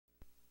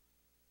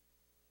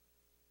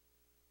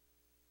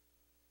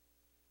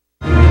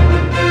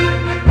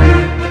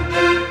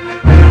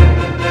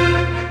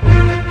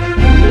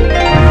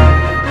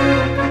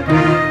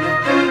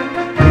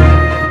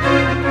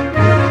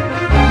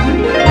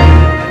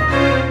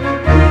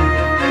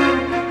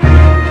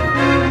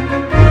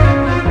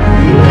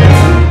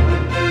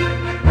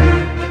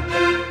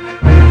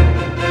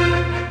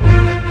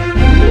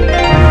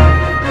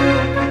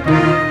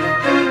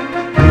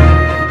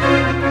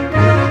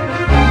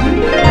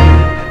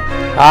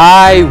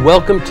Hi,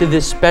 welcome to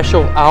this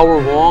special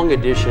hour-long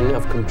edition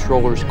of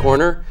Comptroller's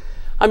Corner.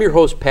 I'm your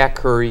host, Pat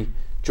Curry,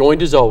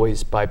 joined as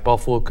always by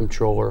Buffalo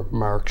Comptroller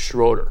Mark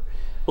Schroeder.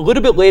 A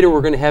little bit later,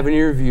 we're going to have an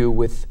interview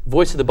with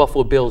voice of the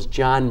Buffalo Bills,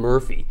 John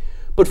Murphy.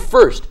 But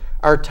first,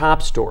 our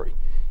top story.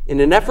 In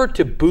an effort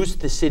to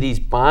boost the city's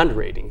bond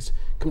ratings,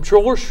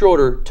 Comptroller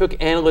Schroeder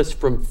took analysts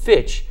from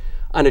Fitch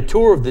on a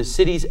tour of the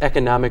city's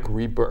economic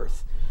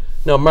rebirth.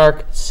 Now,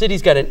 Mark,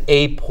 city's got an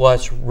A+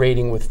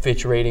 rating with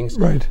Fitch Ratings.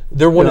 Right.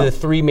 They're one of the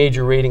three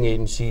major rating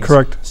agencies.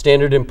 Correct.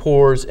 Standard &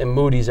 Poor's and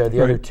Moody's are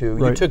the other two.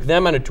 You Right. took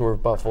them on a tour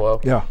of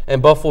Buffalo. Yeah.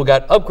 And Buffalo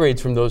got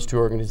upgrades from those two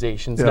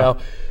organizations. Yeah. Now,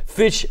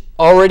 Fitch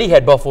already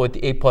had Buffalo at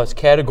the A+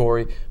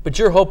 category, but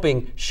you're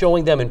hoping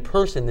showing them in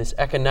person this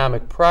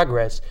economic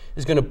progress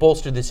is going to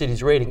bolster the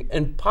city's rating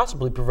and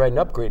possibly provide an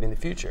upgrade in the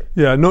future.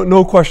 Yeah,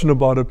 no question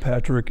about it,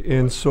 Patrick.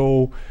 And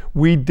so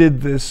we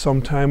did this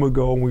some time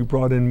ago, and we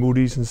brought in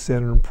Moody's and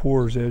Standard &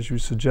 Poor's, as you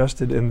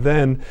suggested, and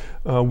then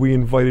we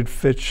invited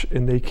Fitch,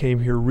 and they came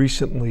here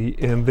recently,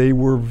 and they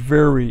were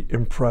very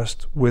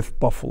impressed with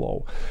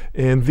Buffalo.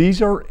 And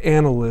these are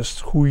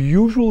analysts who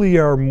usually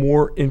are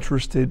more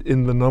interested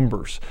in the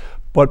numbers.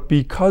 But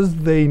because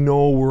they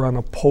know we're on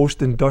a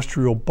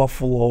post-industrial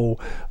Buffalo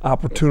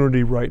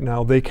opportunity right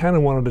now, they kind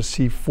of wanted to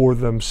see for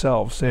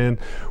themselves. And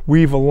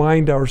we've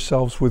aligned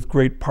ourselves with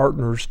great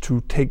partners to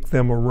take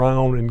them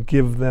around and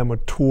give them a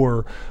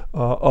tour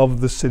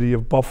of the city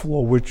of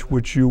Buffalo,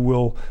 which you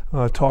will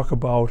talk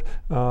about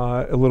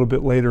a little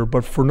bit later.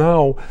 But for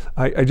now,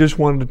 I just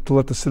wanted to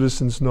let the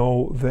citizens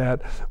know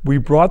that we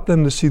brought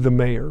them to see the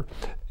mayor.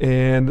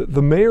 And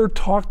the mayor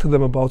talked to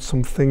them about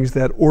some things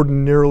that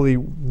ordinarily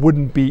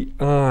wouldn't be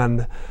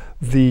on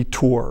the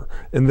tour,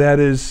 and that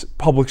is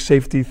public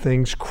safety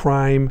things,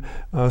 crime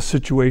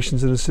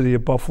situations in the city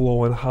of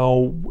Buffalo, and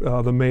how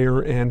the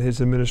mayor and his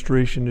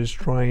administration is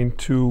trying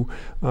to,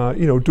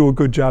 do a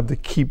good job to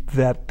keep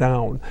that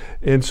down.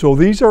 And so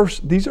these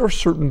are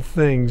certain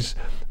things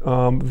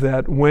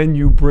that when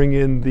you bring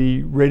in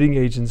the rating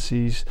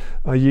agencies,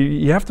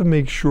 you have to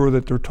make sure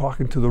that they're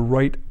talking to the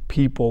right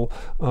people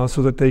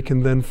so that they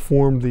can then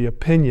form the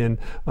opinion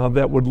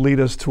that would lead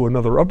us to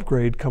another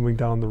upgrade coming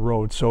down the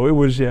road. So it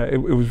was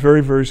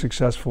very, very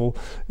successful,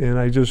 and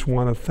I just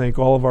want to thank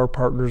all of our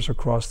partners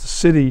across the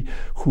city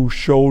who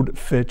showed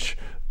Fitch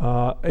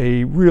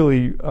a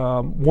really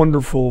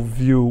wonderful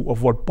view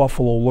of what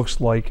Buffalo looks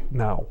like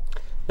now.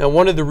 Now,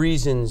 one of the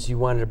reasons you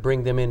wanted to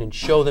bring them in and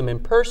show them in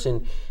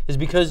person is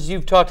because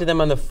you've talked to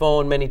them on the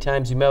phone many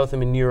times, you met with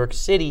them in New York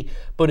City,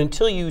 but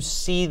until you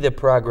see the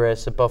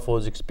progress that Buffalo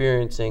is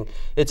experiencing,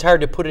 it's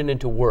hard to put it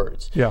into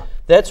words. Yeah.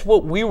 That's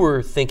what we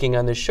were thinking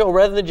on this show.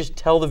 Rather than just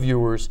tell the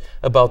viewers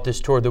about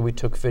this tour that we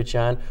took Fitch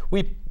on,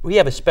 we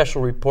have a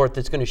special report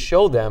that's going to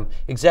show them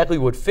exactly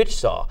what Fitch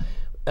saw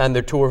on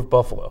their tour of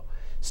Buffalo.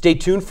 Stay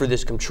tuned for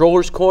this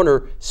Comptroller's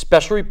Corner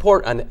special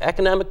report on the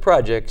economic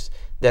projects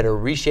that are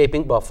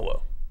reshaping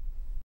Buffalo.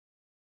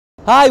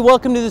 Hi,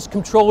 welcome to this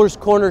Comptroller's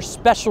Corner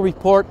special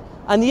report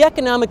on the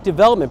economic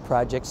development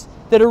projects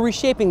that are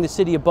reshaping the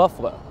city of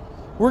Buffalo.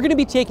 We're going to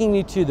be taking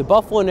you to the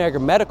Buffalo Niagara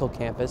Medical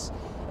Campus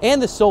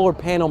and the solar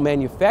panel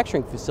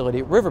manufacturing facility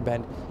at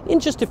Riverbend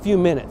in just a few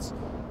minutes.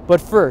 But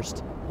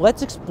first,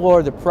 let's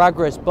explore the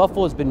progress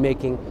Buffalo has been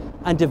making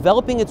on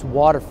developing its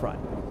waterfront.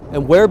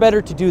 And where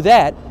better to do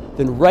that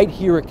than right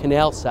here at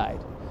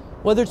Canalside.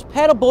 Whether it's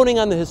paddle boating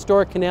on the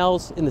historic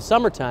canals in the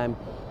summertime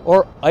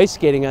or ice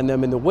skating on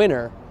them in the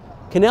winter,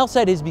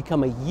 Canalside has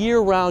become a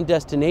year-round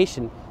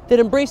destination that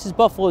embraces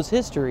Buffalo's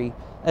history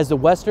as the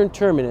western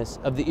terminus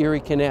of the Erie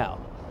Canal.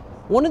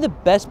 One of the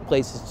best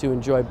places to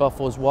enjoy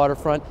Buffalo's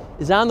waterfront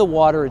is on the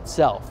water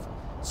itself.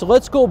 So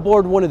let's go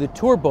aboard one of the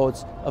tour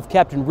boats of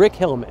Captain Rick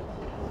Hilleman.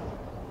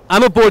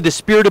 I'm aboard the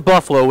Spirit of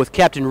Buffalo with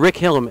Captain Rick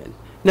Hilleman.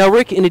 Now,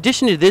 Rick, in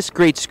addition to this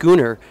great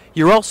schooner,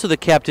 you're also the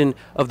captain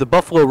of the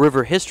Buffalo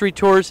River History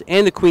Tours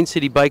and the Queen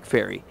City Bike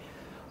Ferry.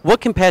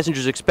 What can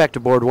passengers expect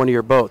aboard one of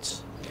your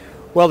boats?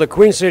 Well, the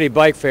Queen City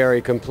Bike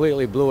Ferry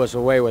completely blew us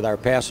away with our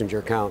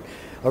passenger count.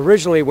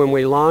 Originally, when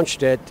we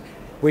launched it,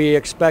 we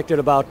expected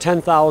about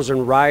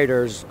 10,000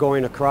 riders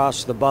going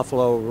across the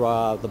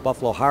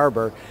Buffalo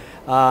Harbor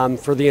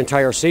for the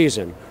entire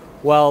season.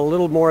 Well, a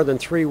little more than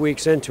 3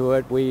 weeks into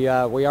it, we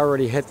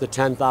already hit the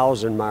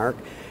 10,000 mark,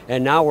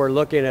 and now we're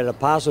looking at a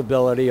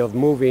possibility of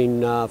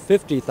moving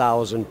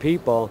 50,000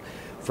 people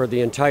for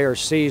the entire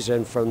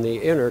season from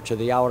the inner to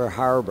the outer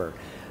harbor.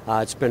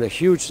 It's been a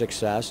huge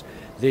success.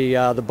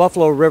 The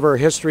Buffalo River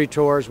History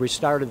Tours, we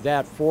started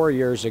that 4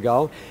 years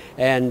ago,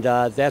 and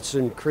that's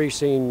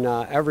increasing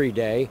every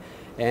day,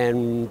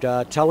 and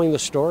telling the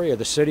story of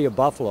the city of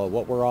Buffalo,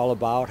 what we're all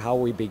about, how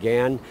we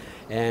began,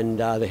 and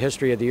the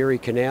history of the Erie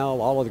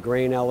Canal, all of the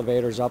grain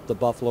elevators up the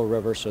Buffalo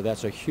River, so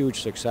that's a huge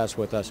success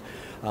with us,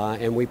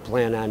 and we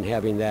plan on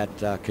having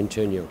that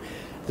continue.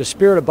 The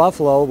Spirit of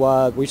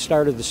Buffalo, we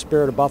started the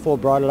Spirit of Buffalo,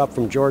 brought it up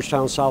from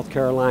Georgetown, South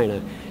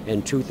Carolina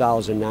in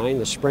 2009,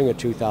 the spring of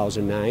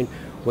 2009.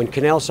 when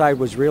canal side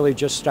was really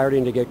just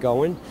starting to get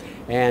going.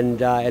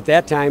 And at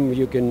that time,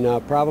 you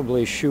can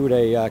probably shoot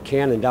a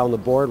cannon down the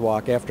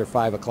boardwalk after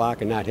 5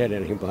 o'clock and not hit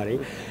anybody.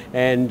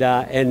 And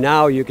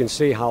now you can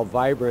see how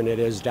vibrant it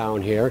is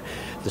down here.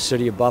 The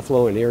City of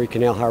Buffalo and Erie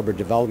Canal Harbor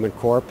Development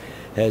Corp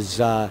has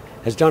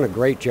done a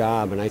great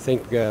job, and I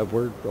think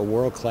we're a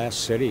world-class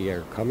city,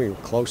 or coming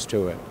close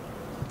to it.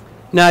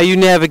 Now you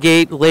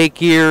navigate Lake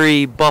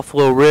Erie,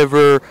 Buffalo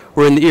River.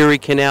 We're in the Erie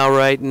Canal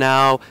right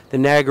now. The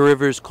Niagara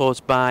River is close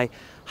by.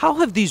 How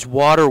have these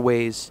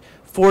waterways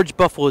forged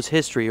Buffalo's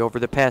history over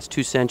the past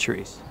 2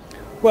 centuries?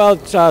 Well,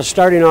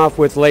 starting off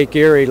with Lake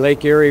Erie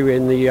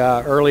in the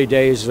early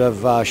days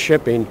of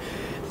shipping,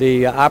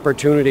 the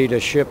opportunity to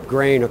ship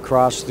grain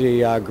across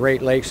the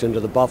Great Lakes into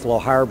the Buffalo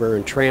Harbor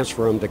and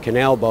transfer them to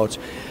canal boats,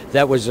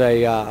 that was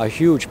a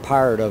huge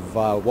part of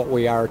what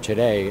we are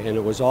today, and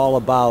it was all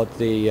about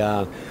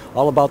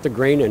the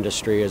grain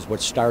industry is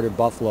what started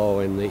Buffalo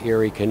in the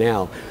Erie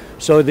Canal.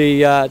 So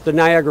the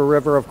Niagara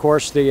River, of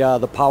course,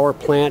 the power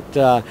plant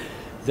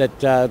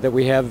that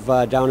we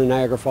have down in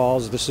Niagara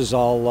Falls, this is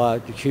all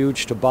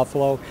huge to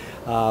Buffalo.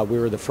 We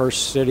were the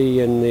first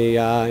city in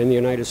the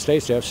United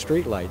States to have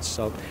streetlights,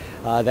 so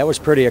that was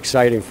pretty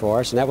exciting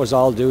for us, and that was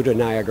all due to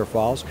Niagara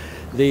Falls.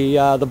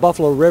 The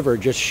Buffalo River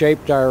just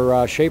shaped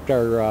our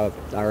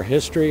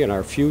history and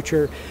our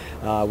future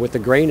with the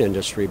grain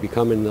industry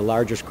becoming the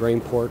largest grain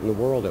port in the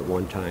world at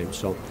one time.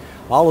 So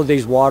all of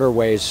these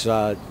waterways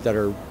that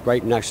are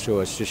right next to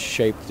us just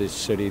shaped the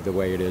city the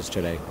way it is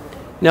today.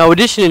 Now, in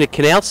addition to the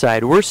canal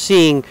side, we're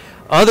seeing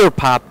other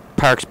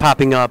parks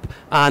popping up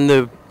on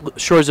the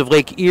shores of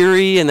Lake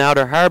Erie and the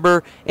Outer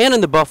Harbor and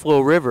in the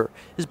Buffalo River.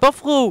 Is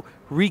Buffalo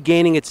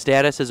regaining its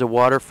status as a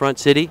waterfront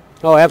city?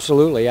 Oh,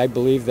 absolutely. I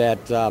believe that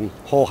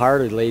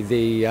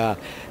wholeheartedly.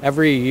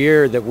 Every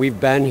year that we've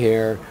been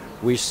here,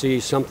 we see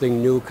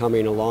something new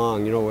coming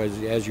along. You know,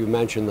 as you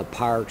mentioned, the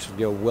parks,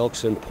 you know,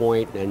 Wilson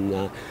Point and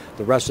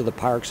the rest of the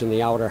parks in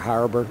the Outer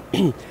Harbor.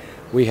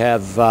 We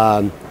have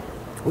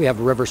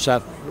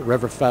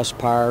Riverfest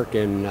Park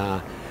and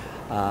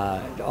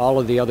all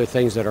of the other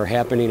things that are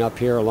happening up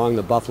here along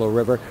the Buffalo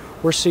River.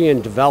 We're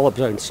seeing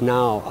developments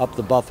now up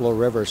the Buffalo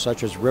River,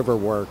 such as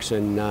Riverworks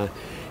and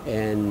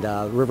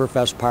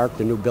Riverfest Park,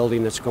 the new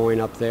building that's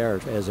going up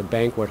there as a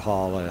banquet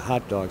hall, a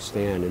hot dog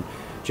stand, and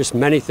just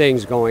many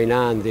things going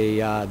on. The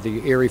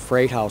Erie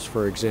Freight House,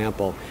 for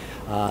example,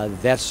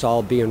 that's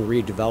all being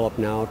redeveloped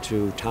now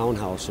to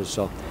townhouses.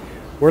 So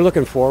we're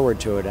looking forward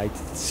to it. I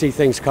see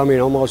things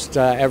coming almost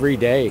every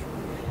day.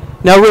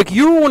 Now, Rick,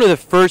 you were one of the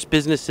first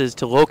businesses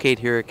to locate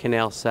here at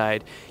Canal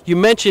Side. You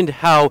mentioned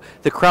how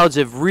the crowds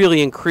have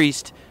really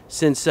increased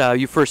since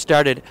you first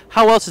started.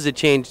 How else has it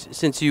changed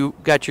since you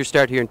got your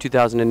start here in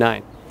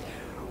 2009?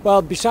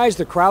 Well, besides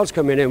the crowds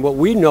coming in, what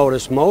we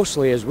notice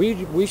mostly is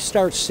we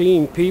start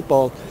seeing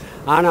people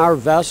on our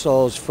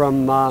vessels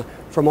from all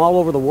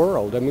over the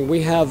world. I mean,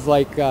 we have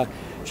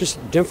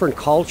just different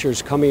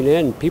cultures coming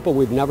in, people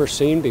we've never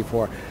seen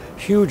before.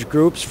 Huge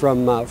groups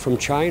from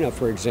China,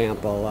 for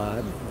example.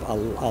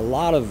 A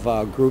lot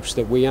of groups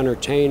that we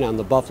entertain on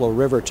the Buffalo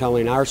River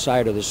telling our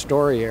side of the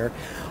story here.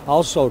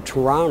 Also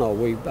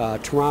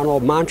Toronto,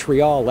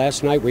 Montreal.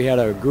 Last night we had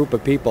a group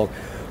of people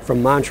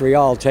from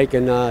Montreal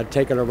taking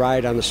a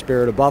ride on the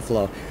Spirit of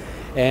Buffalo.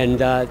 And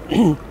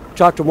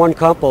talked to one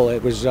couple,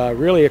 it was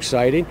really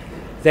exciting.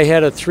 They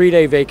had a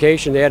 3-day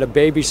vacation, they had a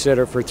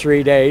babysitter for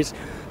 3 days.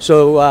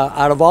 So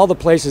out of all the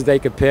places they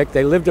could pick,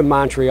 they lived in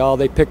Montreal,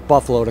 they picked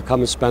Buffalo to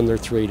come and spend their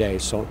 3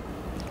 days. So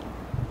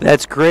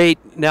that's great.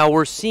 Now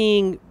we're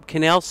seeing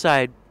Canal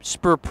Side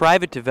spur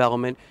private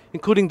development,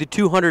 including the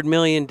 $200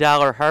 million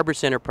Harbor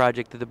Center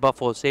project that the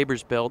Buffalo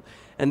Sabres built,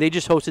 and they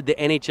just hosted the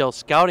NHL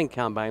Scouting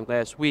Combine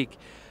last week.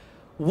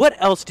 What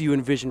else do you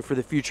envision for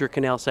the future of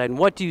Canal Side, and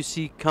what do you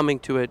see coming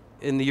to it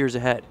in the years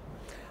ahead?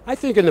 I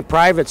think in the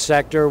private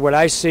sector, what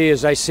I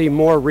see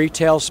more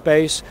retail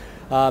space,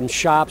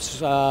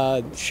 shops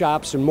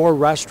and more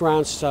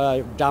restaurants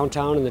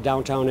downtown in the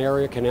downtown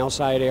area, Canal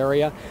Side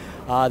area.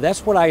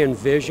 That's what I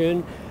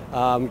envision.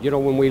 You know,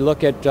 when we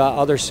look at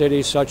other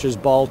cities such as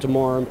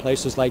Baltimore and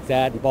places like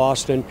that, and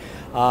Boston,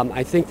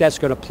 I think that's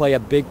going to play a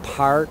big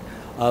part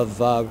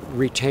of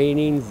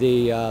retaining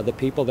the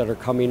people that are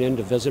coming in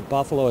to visit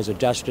Buffalo as a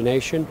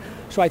destination.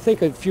 So I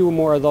think a few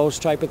more of those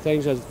type of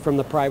things from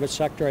the private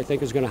sector I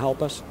think is going to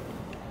help us.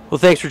 Well,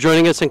 thanks for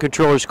joining us in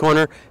Controller's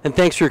Corner, and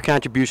thanks for your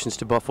contributions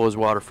to Buffalo's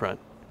waterfront.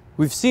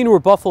 We've seen where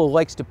Buffalo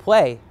likes to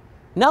play.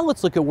 Now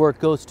let's look at where it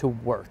goes to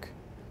work.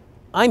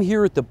 I'm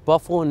here at the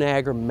Buffalo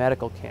Niagara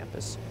Medical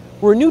Campus,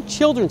 where a new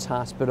children's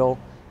hospital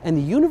and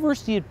the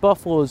University at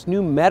Buffalo's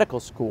new medical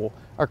school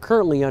are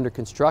currently under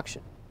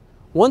construction.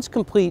 Once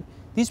complete,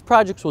 these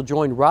projects will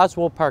join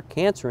Roswell Park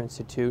Cancer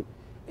Institute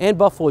and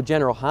Buffalo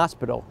General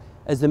Hospital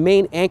as the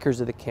main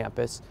anchors of the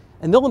campus,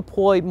 and they'll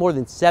employ more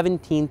than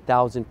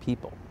 17,000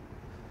 people.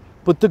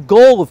 But the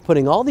goal of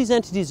putting all these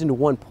entities into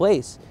one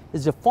place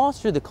is to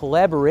foster the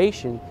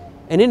collaboration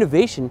and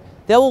innovation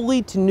that will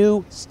lead to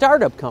new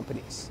startup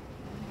companies.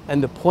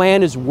 And the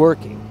plan is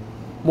working.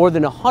 More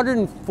than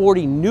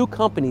 140 new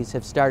companies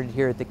have started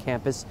here at the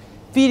campus,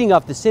 feeding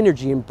off the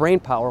synergy and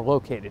brainpower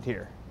located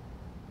here.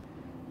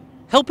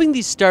 Helping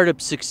these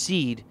startups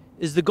succeed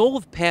is the goal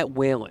of Pat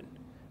Whalen,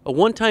 a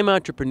one-time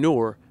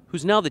entrepreneur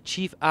who's now the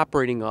Chief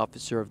Operating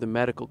Officer of the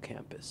medical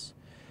campus.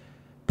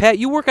 Pat,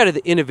 you work out of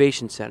the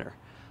Innovation Center.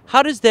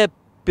 How does that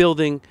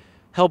building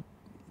help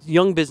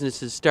young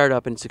businesses start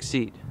up and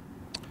succeed?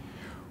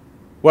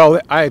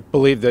 Well, I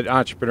believe that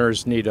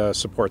entrepreneurs need a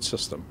support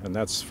system, and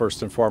that's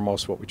first and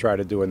foremost what we try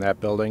to do in that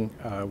building.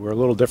 We're a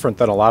little different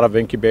than a lot of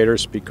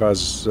incubators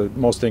because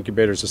most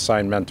incubators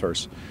assign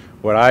mentors.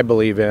 What I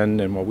believe in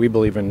and what we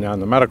believe in on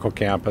the medical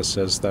campus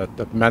is that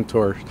the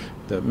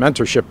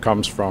mentorship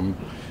comes from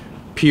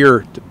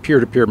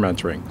peer-to-peer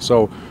mentoring.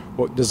 So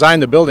we'll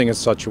design the building in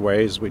such a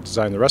way as we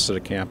design the rest of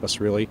the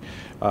campus really,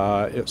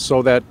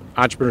 so that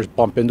entrepreneurs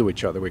bump into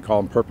each other. We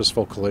call them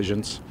purposeful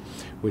collisions.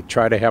 We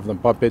try to have them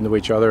bump into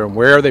each other, and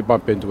where they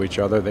bump into each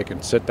other, they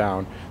can sit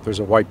down.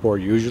 There's a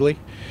whiteboard usually,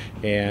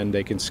 and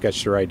they can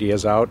sketch their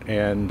ideas out,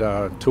 and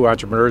two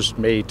entrepreneurs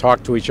may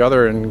talk to each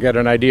other and get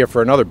an idea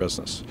for another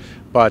business.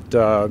 But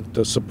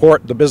to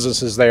support the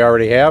businesses they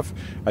already have,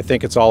 I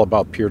think it's all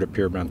about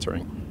peer-to-peer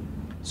mentoring.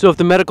 So if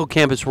the medical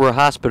campus were a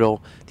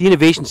hospital, the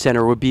Innovation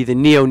Center would be the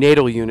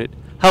neonatal unit,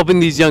 helping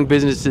these young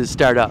businesses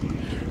start up.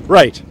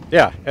 Right,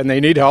 yeah, and they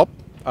need help.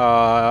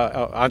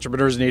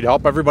 Entrepreneurs need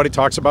help. Everybody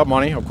talks about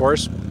money, of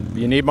course.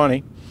 You need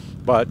money,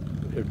 but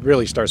it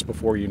really starts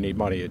before you need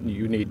money.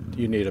 You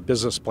need a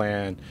business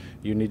plan.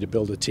 You need to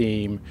build a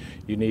team.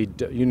 You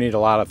need a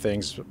lot of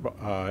things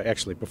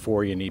actually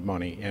before you need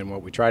money. And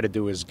what we try to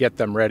do is get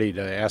them ready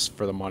to ask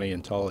for the money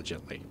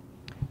intelligently.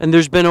 And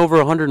there's been over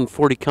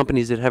 140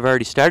 companies that have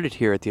already started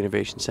here at the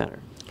Innovation Center.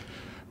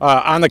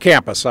 On the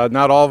campus,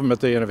 not all of them at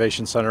the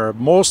Innovation Center.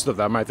 Most of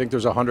them, I think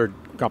there's 100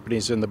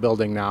 companies in the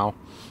building now.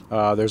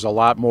 There's a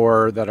lot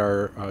more that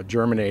are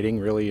germinating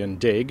really in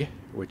DIG,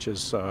 which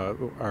is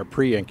our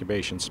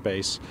pre-incubation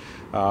space.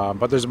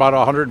 But there's about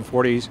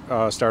 140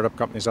 startup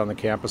companies on the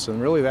campus,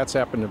 and really that's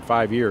happened in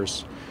 5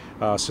 years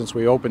since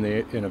we opened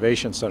the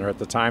Innovation Center. At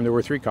the time, there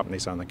were 3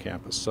 companies on the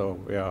campus. So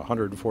yeah,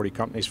 140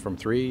 companies from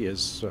 3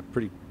 is a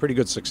pretty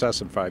good success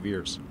in 5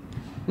 years.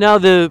 Now,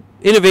 the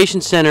Innovation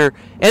Center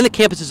and the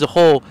campus as a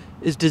whole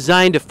is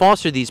designed to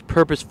foster these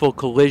purposeful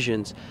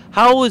collisions.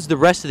 How is the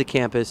rest of the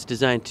campus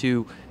designed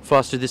to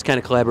foster this kind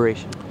of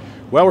collaboration?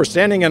 Well, we're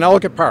standing in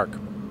Ellicott Park.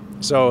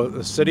 So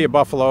the city of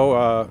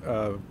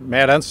Buffalo,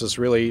 Matt Ensis,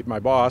 really my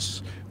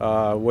boss,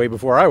 way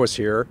before I was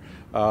here,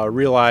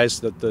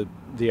 realized that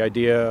the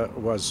idea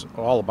was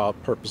all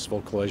about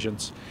purposeful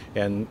collisions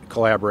and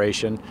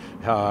collaboration.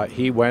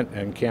 He went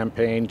and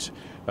campaigned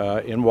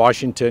in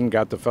Washington,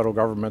 got the federal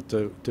government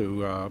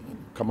to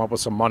come up with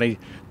some money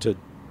to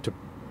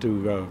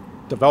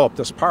develop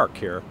this park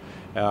here.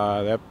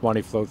 That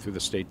money flowed through the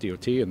state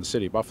DOT and the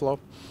city of Buffalo,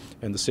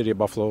 and the city of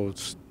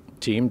Buffalo's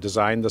team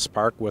designed this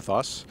park with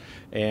us.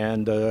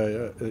 And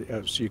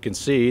as you can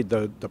see,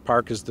 the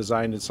park is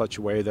designed in such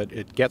a way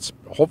that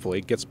hopefully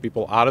it gets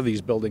people out of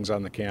these buildings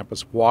on the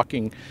campus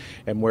walking,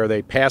 and where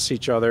they pass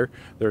each other,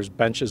 there's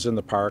benches in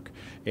the park.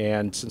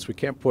 And since we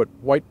can't put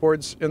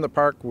whiteboards in the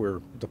park, we're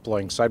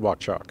deploying sidewalk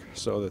chalk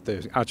so that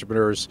the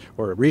entrepreneurs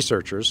or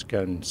researchers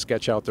can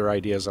sketch out their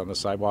ideas on the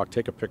sidewalk,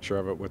 take a picture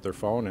of it with their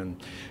phone,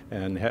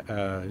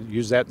 and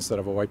use that instead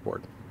of a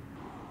whiteboard.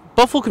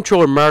 Buffalo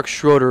Comptroller Mark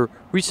Schroeder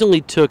recently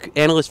took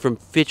analysts from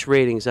Fitch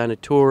Ratings on a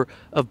tour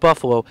of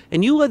Buffalo,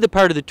 and you led the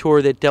part of the tour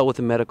that dealt with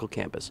the medical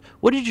campus.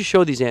 What did you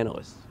show these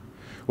analysts?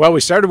 Well,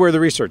 we started where the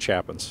research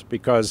happens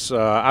because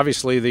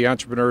obviously the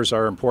entrepreneurs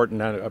are important,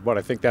 but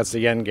I think that's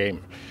the end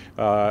game.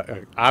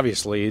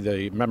 Obviously,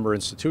 the member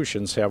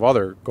institutions have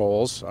other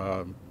goals.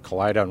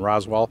 Kaleida and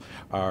Roswell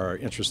are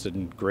interested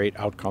in great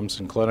outcomes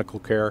in clinical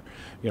care.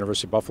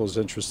 University of Buffalo is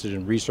interested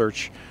in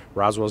research.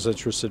 Roswell is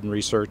interested in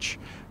research.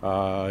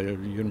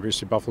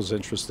 University of Buffalo is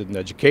interested in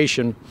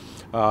education.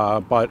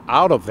 But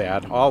out of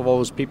that, all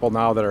those people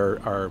now that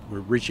we're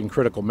reaching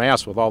critical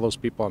mass with all those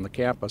people on the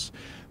campus,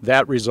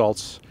 that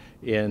results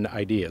in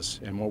ideas.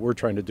 And what we're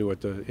trying to do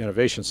at the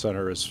Innovation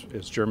Center is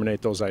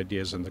germinate those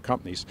ideas in the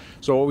companies.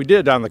 So what we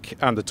did on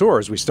the tour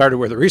is we started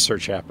where the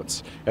research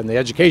happens and the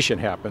education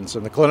happens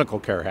and the clinical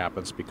care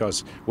happens,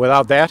 because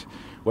without that,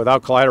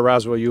 without Kaleida,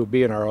 Roswell, UB,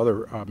 and our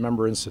other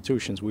member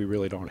institutions, we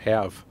really don't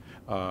have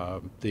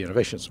the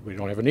innovations. We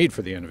don't have a need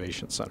for the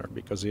Innovation Center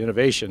because the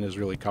innovation is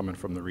really coming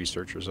from the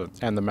researchers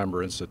and the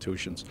member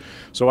institutions.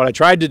 So what I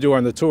tried to do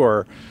on the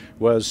tour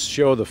was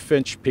show the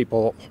Finch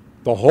people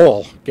the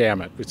whole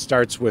gamut. It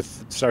starts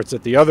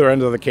at the other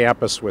end of the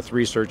campus with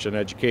research and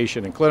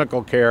education and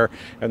clinical care,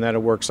 and then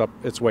it works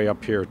its way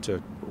up here to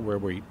where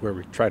we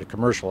try to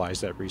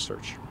commercialize that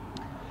research.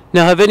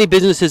 Now, have any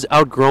businesses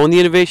outgrown the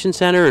Innovation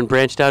Center and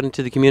branched out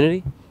into the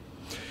community?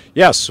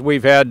 Yes,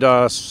 we've had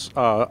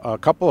a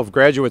couple of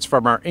graduates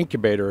from our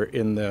incubator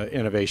in the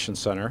Innovation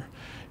Center.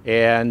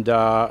 And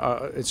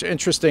it's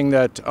interesting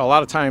that a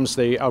lot of times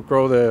they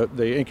outgrow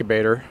the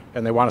incubator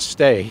and they want to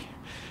stay.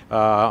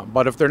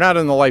 But if they're not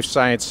in the life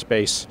science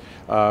space,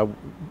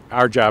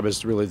 our job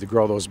is really to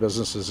grow those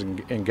businesses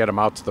and get them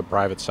out to the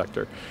private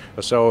sector.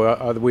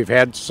 So we've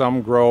had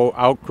some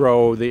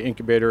outgrow the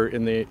incubator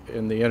in the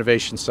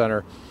innovation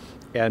center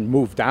and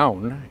move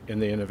down in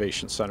the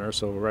innovation center.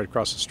 So right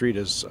across the street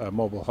is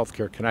Mobile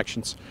Healthcare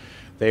Connections.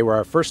 They were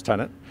our first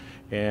tenant,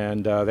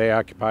 and they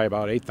occupy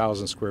about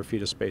 8,000 square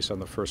feet of space on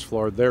the first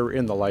floor. They're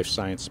in the life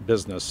science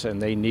business,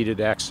 and they needed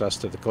access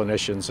to the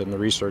clinicians and the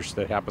research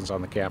that happens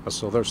on the campus,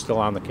 so they're still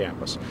on the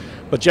campus.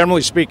 But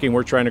generally speaking,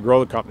 we're trying to grow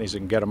the companies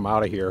and get them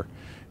out of here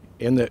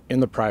in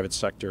the private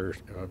sector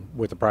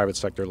with the private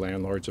sector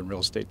landlords and real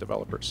estate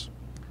developers.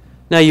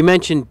 Now, you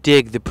mentioned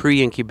DIG, the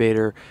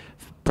pre-incubator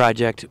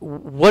project.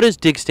 What does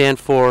DIG stand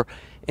for,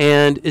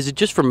 and is it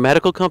just for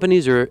medical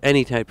companies or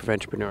any type of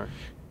entrepreneur?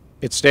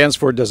 It stands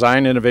for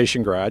Design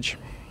Innovation Garage.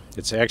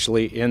 It's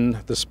actually in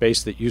the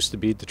space that used to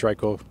be the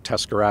Trico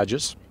test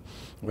garages,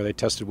 where they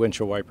tested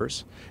windshield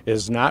wipers. It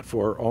is not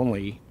for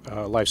only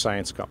life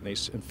science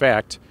companies. In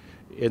fact,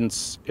 in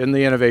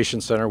the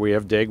Innovation Center, we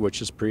have DIG,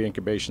 which is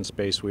pre-incubation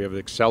space. We have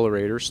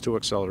accelerators, 2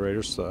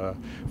 accelerators,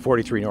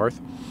 43 North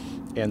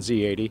and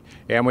Z80,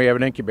 and we have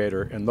an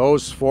incubator. And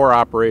those 4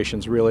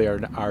 operations really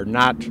are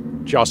not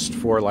just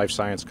for life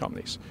science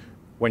companies.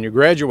 When you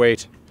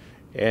graduate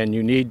and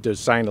you need to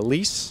sign a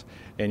lease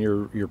and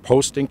you're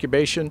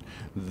post-incubation,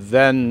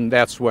 then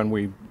that's when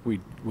we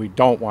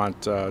don't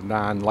want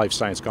non-life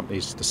science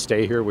companies to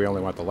stay here. We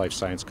only want the life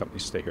science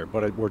companies to stay here.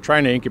 But we're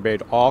trying to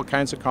incubate all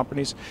kinds of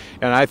companies,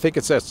 and I think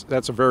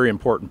that's a very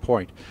important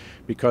point,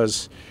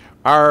 because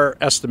our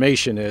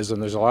estimation is,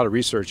 and there's a lot of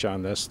research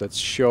on this, that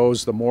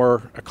shows the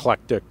more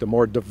eclectic, the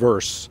more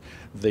diverse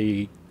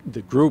the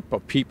group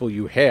of people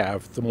you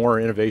have, the more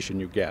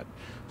innovation you get.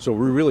 So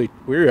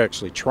we're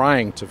actually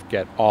trying to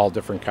get all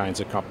different kinds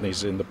of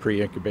companies in the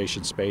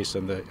pre-incubation space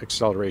and the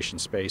acceleration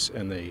space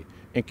and the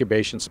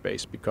incubation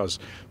space, because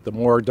the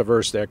more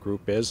diverse that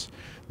group is,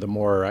 the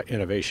more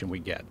innovation we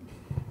get.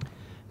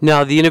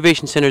 Now, the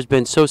Innovation Center has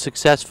been so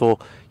successful,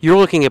 you're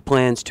looking at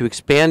plans to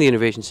expand the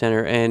Innovation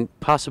Center and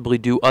possibly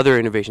do other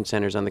Innovation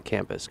Centers on the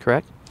campus,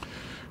 correct?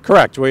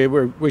 Correct.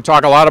 We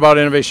talk a lot about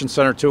Innovation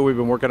Center 2. We've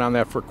been working on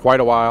that for quite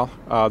a while.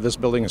 This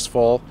building is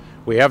full.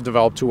 We have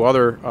developed 2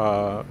 other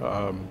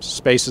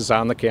spaces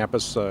on the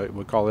campus.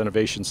 We call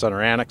Innovation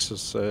Center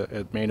Annexes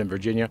at Main and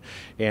Virginia,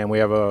 and we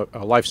have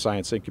a life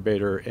science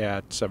incubator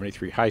at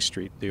 73 High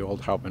Street, the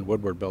old Hauptmann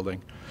Woodward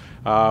building.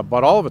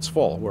 But all of it's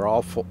full. We're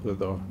all full.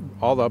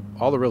 All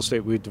the real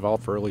estate we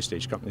developed for early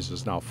stage companies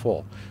is now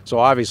full. So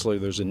obviously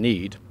there's a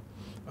need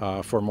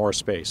for more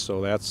space.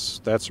 So that's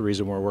the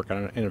reason we're working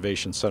on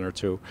Innovation Center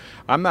 2.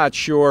 I'm not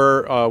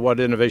sure what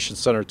Innovation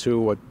Center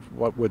 2,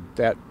 what would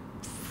that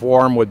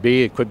form would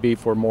be. It could be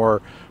for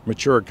more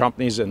mature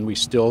companies, and we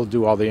still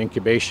do all the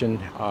incubation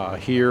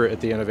here at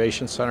the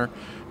Innovation Center.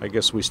 I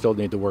guess we still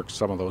need to work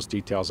some of those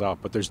details out,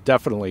 but there's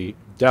definitely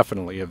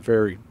a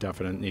very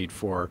definite need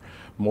for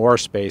more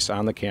space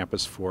on the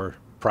campus for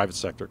private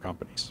sector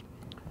companies.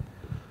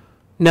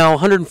 Now,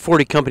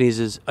 140 companies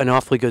is an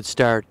awfully good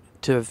start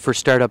for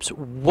startups.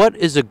 What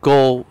is a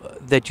goal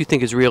that you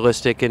think is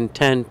realistic in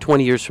 10,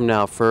 20 years from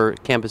now for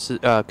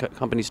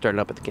companies starting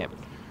up at the campus?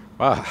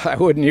 I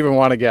wouldn't even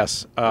want to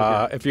guess.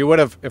 Okay. If you would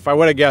have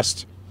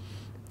asked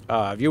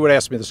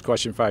me this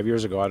question 5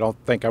 years ago, I don't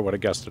think I would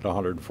have guessed at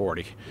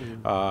 140.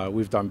 Mm-hmm.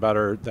 We've done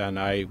better than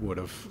I would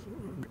have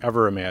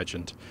ever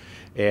imagined,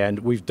 and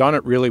we've done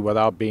it really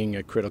without being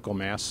a critical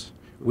mass.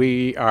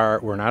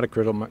 We're not a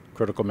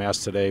critical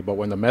mass today, but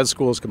when the med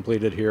school is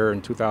completed here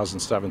in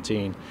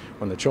 2017,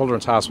 when the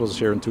Children's Hospital is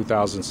here in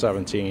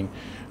 2017,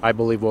 I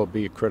believe we'll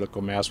be a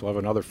critical mass. We'll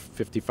have another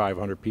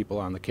 5,500 people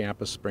on the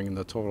campus, bringing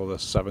the total to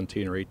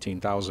 17 or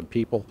 18,000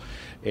 people,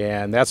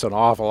 and that's an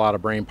awful lot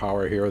of brain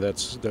power here.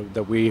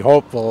 That we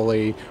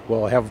hopefully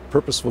will have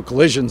purposeful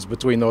collisions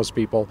between those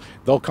people.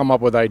 They'll come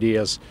up with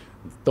ideas.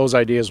 Those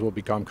ideas will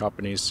become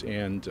companies,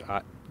 and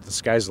the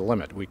sky's the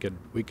limit. We could,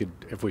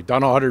 if we've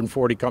done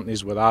 140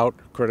 companies without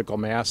critical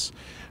mass,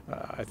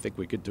 I think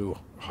we could do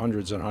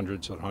hundreds and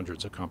hundreds and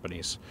hundreds of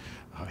companies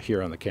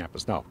here on the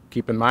campus. Now,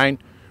 keep in mind,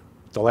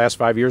 the last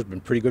 5 years have been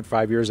pretty good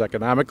 5 years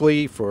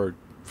economically for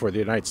the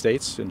United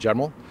States in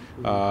general.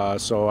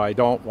 So I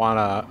don't want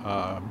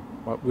to,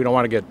 we don't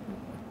want to get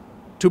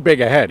too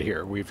big ahead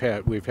here. We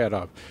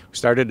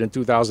started in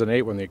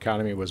 2008 when the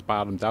economy was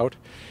bottomed out,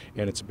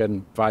 and it's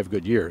been 5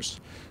 good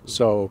years.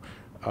 So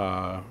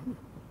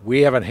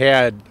we haven't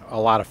had a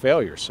lot of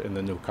failures in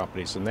the new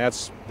companies, and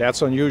that's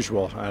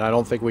unusual, and I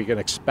don't think we can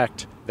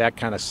expect that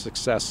kind of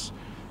success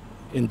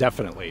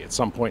indefinitely. At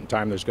some point in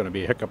time, there's going to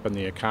be a hiccup in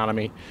the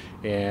economy,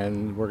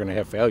 and we're going to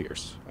have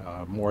failures,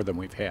 more than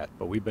we've had.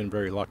 But we've been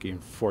very lucky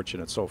and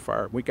fortunate so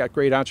far. We got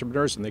great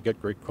entrepreneurs, and they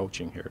get great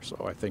coaching here.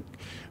 So I think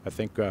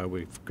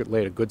we've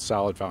laid a good,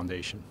 solid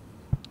foundation.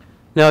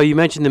 Now, you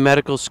mentioned the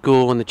medical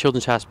school and the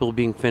Children's Hospital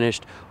being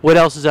finished. What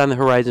else is on the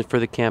horizon for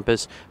the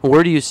campus, and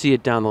where do you see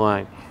it down the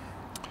line?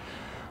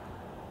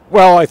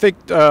 Well, I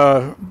think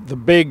the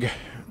big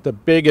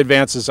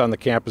advances on the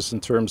campus in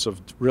terms of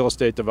real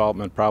estate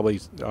development probably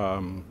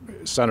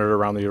centered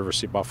around the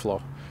University of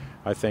Buffalo.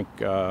 I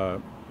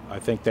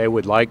think they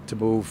would like to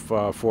move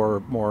for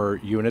more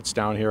units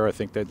down here. I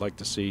think they'd like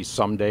to see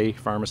someday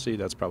pharmacy.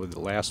 That's probably the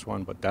last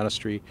one, but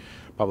dentistry,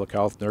 public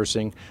health,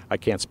 nursing. I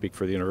can't speak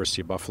for the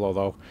University of Buffalo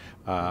though.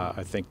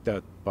 I think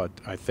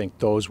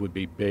those would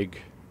be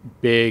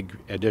big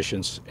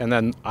additions. And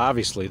then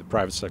obviously the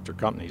private sector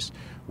companies.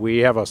 We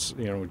have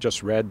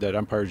just read that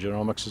Empire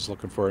Genomics is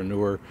looking for a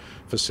newer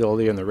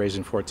facility and they're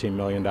raising $14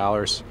 million.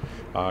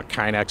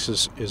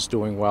 Kinex is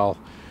doing well.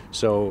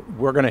 So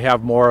we're going to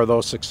have more of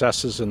those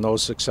successes, and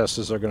those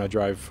successes are going to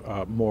drive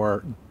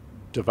more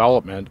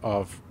development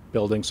of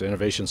buildings. The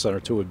Innovation Center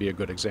 2 would be a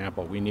good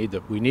example. We need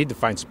to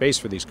find space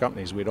for these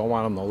companies. We don't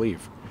want them to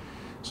leave.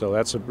 So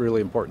that's a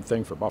really important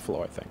thing for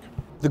Buffalo, I think.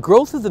 The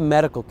growth of the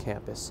medical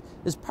campus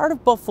is part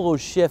of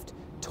Buffalo's shift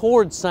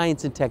towards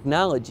science and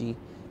technology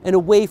and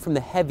away from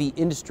the heavy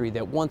industry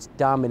that once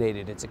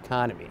dominated its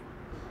economy.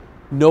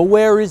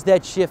 Nowhere is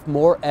that shift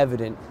more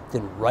evident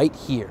than right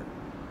here.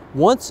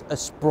 Once a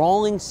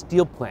sprawling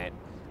steel plant,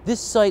 this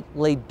site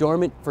lay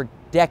dormant for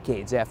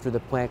decades after the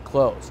plant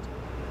closed.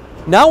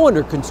 Now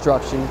under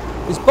construction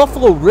is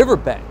Buffalo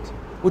Riverbend,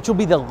 which will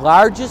be the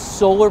largest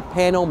solar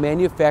panel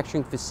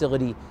manufacturing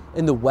facility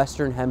in the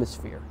Western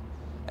Hemisphere.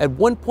 At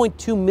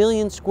 1.2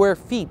 million square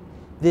feet,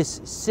 this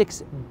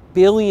 $6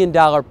 billion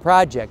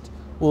project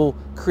will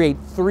create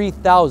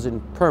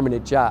 3,000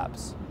 permanent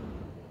jobs.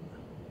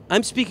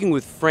 I'm speaking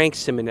with Frank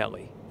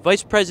Simonelli,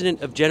 Vice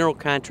President of General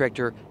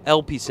Contractor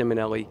LP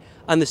Simonelli,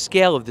 on the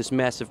scale of this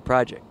massive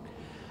project.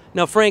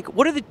 Now, Frank,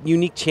 what are the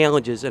unique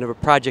challenges of a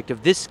project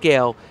of this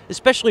scale,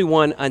 especially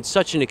one on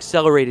such an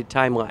accelerated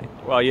timeline?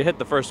 Well, you hit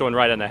the first one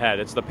right on the head.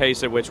 It's the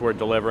pace at which we're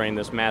delivering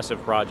this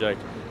massive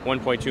project,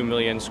 1.2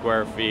 million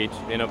square feet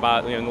in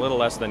a little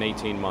less than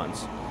 18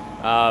 months.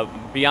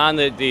 Beyond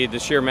the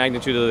sheer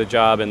magnitude of the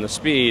job and the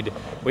speed,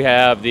 we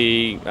have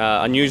the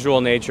unusual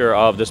nature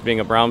of this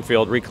being a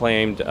brownfield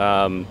reclaimed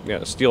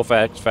steel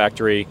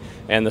factory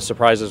and the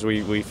surprises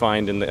we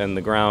find in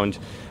the ground,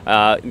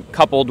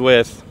 coupled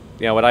with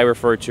what I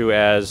refer to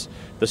as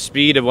the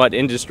speed of what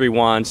industry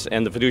wants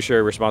and the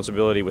fiduciary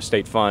responsibility with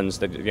state funds.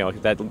 That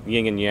that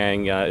yin and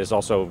yang is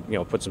also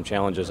put some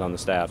challenges on the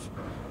staff.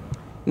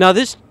 Now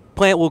this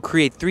plant will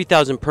create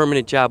 3,000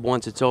 permanent jobs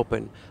once it's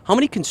open. How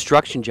many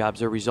construction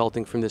jobs are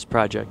resulting from this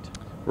project?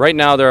 Right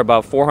now there are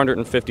about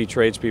 450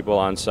 tradespeople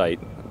on site,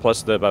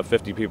 plus about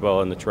 50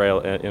 people in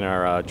the in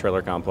our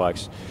trailer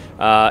complex.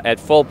 At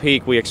full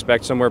peak, we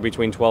expect somewhere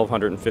between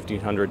 1,200 and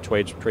 1,500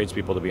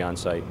 tradespeople to be on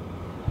site.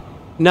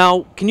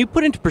 Now, can you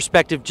put into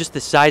perspective just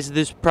the size of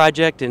this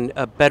project and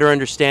a better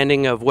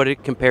understanding of what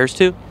it compares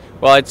to?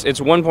 Well, it's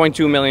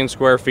 1.2 million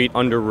square feet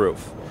under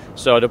roof.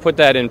 So to put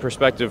that in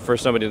perspective for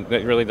somebody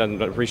that really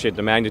doesn't appreciate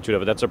the magnitude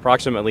of it, that's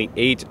approximately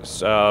 8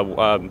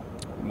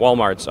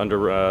 Walmarts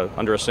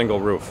under a single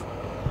roof.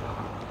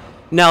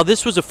 Now,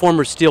 this was a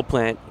former steel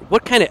plant.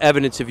 What kind of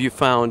evidence have you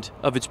found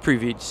of its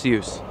previous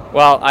use?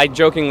 Well, I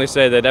jokingly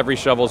say that every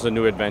shovel's a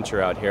new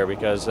adventure out here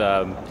because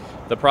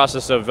the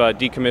process of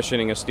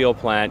decommissioning a steel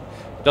plant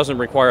doesn't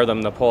require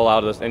them to pull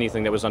out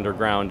anything that was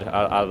underground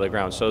out of the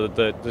ground. So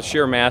the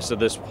sheer mass of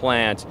this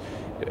plant,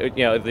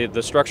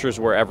 the structures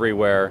were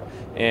everywhere,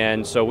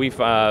 and so we've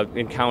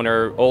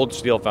encountered old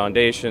steel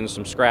foundations,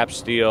 some scrap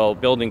steel,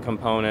 building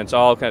components,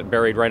 all kind of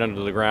buried right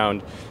under the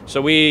ground. So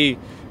we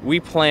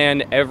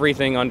plan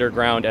everything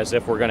underground as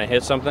if we're going to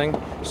hit something.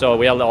 So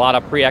we have a lot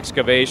of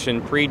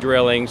pre-excavation,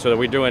 pre-drilling, so that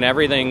we're doing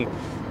everything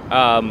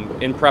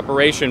in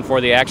preparation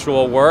for the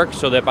actual work,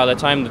 so that by the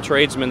time the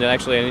tradesmen that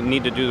actually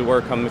need to do the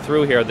work come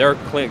through here, they're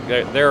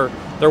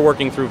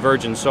working through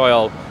virgin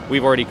soil.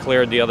 We've already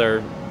cleared the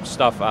other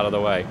stuff out of the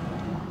way.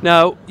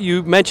 Now,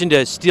 you mentioned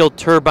a steel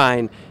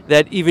turbine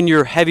that even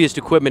your heaviest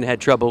equipment had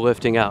trouble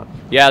lifting out.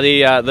 Yeah,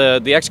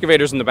 the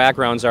excavators in the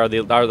backgrounds are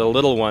the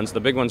little ones.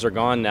 The big ones are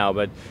gone now,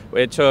 but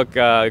it took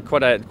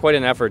quite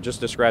an effort just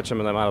to scratch some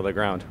of them out of the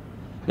ground.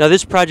 Now,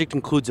 this project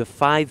includes a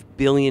 $5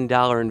 billion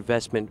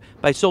investment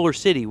by Solar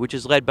City, which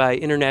is led by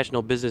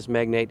international business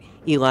magnate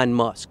Elon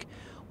Musk.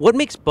 What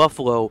makes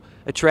Buffalo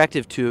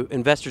attractive to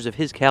investors of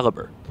his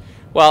caliber?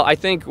 Well, I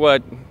think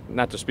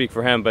not to speak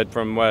for him, but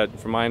from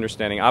my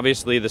understanding,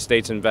 obviously the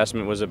state's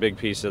investment was a big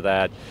piece of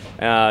that.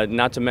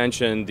 Not to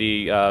mention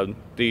the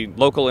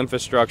local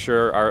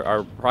infrastructure,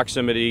 our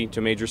proximity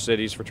to major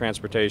cities for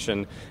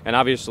transportation, and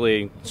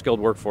obviously skilled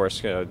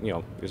workforce, are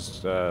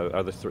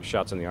the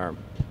shots in the arm.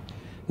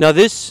 Now,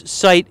 this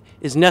site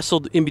is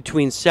nestled in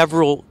between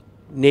several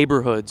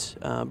neighborhoods,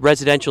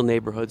 residential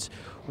neighborhoods.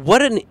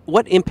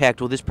 What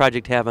impact will this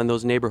project have on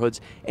those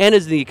neighborhoods and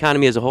as the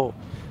economy as a whole?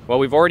 Well,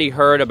 we've already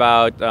heard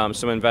about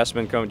some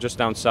investment coming just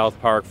down South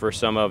Park for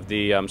some of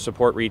the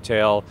support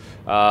retail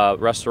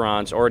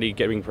restaurants already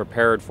getting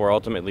prepared for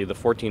ultimately the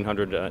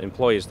 1,400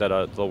 employees that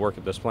they'll work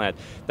at this plant.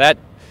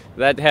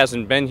 That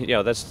hasn't been,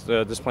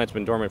 this plant's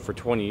been dormant for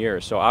 20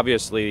 years. So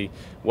obviously,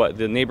 what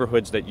the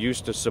neighborhoods that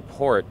used to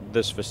support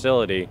this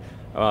facility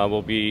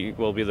will be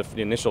the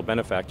initial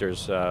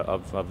benefactors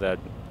of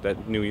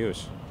that new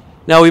use.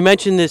 Now, we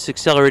mentioned this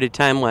accelerated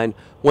timeline.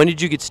 When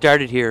did you get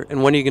started here,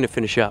 and when are you going to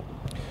finish up?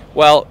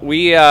 Well,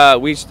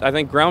 I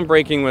think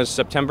groundbreaking was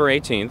September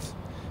 18th,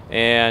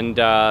 and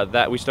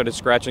that we started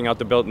scratching out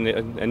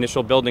the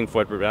initial building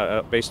foot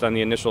based on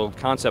the initial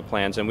concept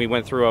plans, and we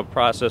went through a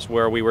process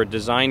where we were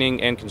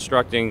designing and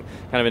constructing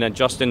kind of in a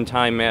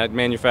just-in-time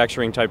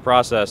manufacturing type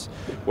process.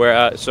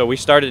 Where so we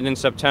started in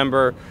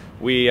September.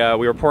 We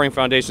were pouring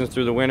foundations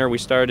through the winter. We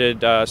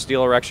started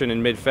steel erection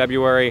in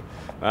mid-February.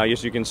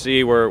 As you can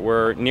see,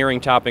 we're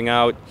nearing topping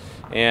out,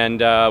 and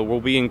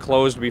we'll be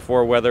enclosed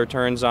before weather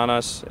turns on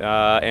us.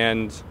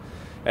 And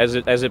as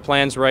it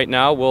plans right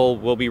now,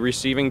 we'll be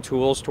receiving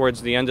tools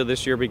towards the end of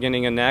this year,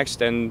 beginning of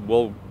next, and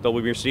they'll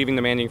be receiving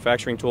the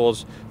manufacturing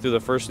tools through the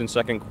first and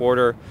second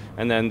quarter,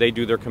 and then they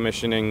do their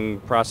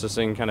commissioning,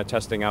 processing, kind of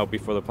testing out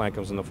before the plant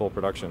comes into full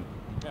production.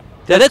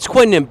 Now that's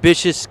quite an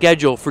ambitious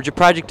schedule for a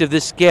project of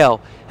this scale.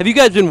 Have you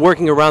guys been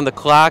working around the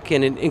clock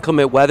and in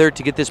inclement weather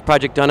to get this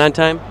project done on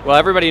time? Well,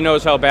 everybody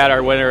knows how bad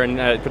our winter,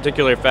 and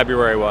particularly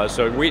February, was.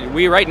 So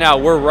we right now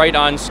we're right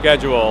on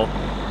schedule,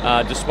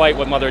 despite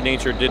what Mother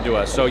Nature did to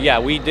us. So yeah,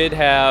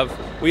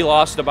 we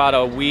lost about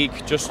a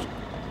week just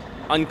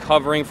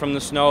uncovering from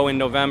the snow in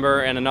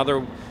November, and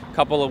another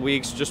couple of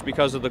weeks just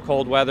because of the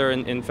cold weather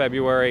in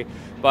February.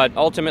 But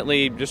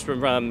ultimately, just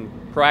from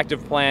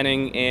proactive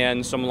planning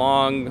and some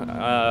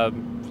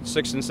long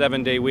 6 and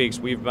 7 day weeks,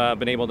 we've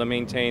been able to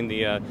maintain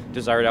the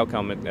desired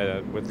outcome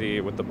with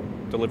the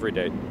delivery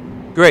date.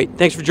 Great,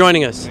 thanks for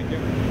joining us. Thank you.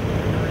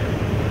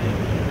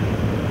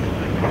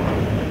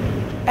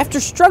 After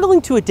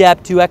struggling to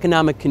adapt to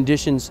economic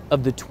conditions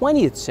of the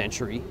 20th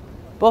century,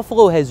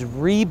 Buffalo has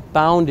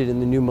rebounded in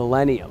the new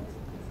millennium.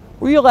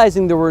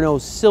 Realizing there were no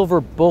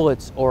silver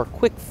bullets or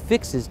quick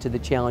fixes to the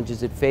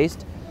challenges it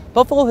faced,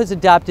 Buffalo has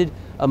adopted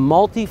a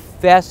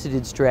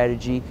multifaceted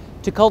strategy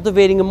to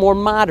cultivating a more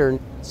modern,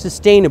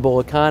 sustainable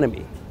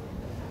economy.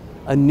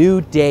 A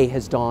new day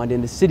has dawned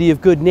in the city of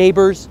good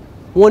neighbors,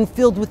 one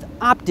filled with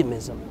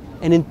optimism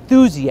and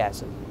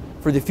enthusiasm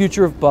for the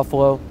future of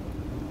Buffalo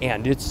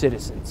and its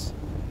citizens.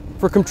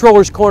 For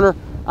Comptroller's Corner,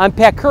 I'm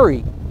Pat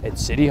Curry at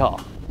City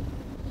Hall.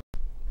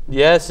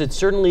 Yes, it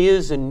certainly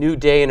is a new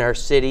day in our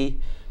city.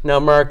 Now,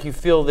 Mark, you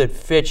feel that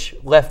Fitch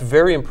left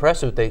very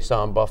impressed with what they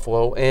saw in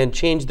Buffalo and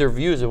changed their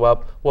views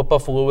about what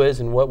Buffalo is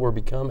and what we're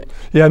becoming.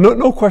 Yeah,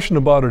 no question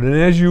about it. And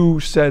as you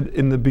said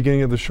in the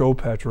beginning of the show,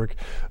 Patrick,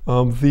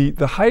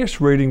 the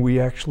highest rating we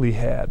actually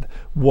had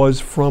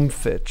was from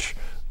Fitch.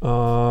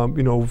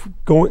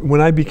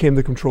 When I became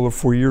the controller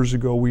 4 years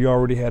ago, we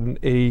already had an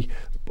A+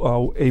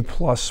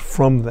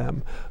 from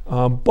them.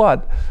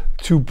 But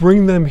to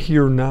bring them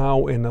here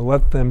now and to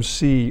let them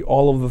see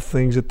all of the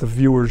things that the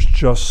viewers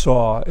just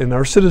saw, and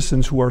our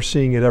citizens who are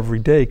seeing it every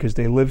day because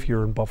they live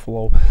here in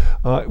Buffalo,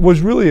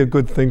 was really a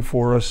good thing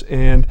for us.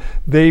 And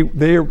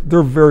they're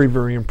very,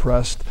 very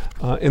impressed,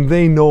 and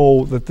they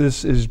know that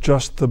this is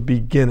just the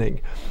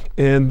beginning.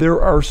 And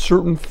there are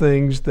certain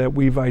things that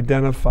we've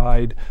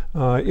identified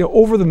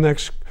over the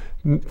next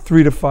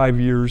 3 to 5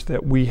 years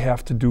that we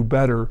have to do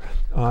better,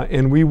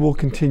 and we will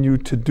continue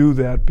to do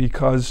that,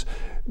 because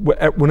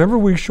whenever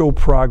we show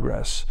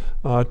progress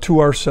to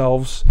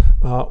ourselves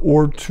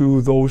or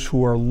to those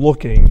who are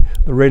looking,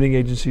 the rating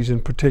agencies in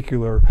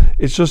particular,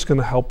 it's just going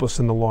to help us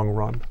in the long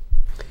run.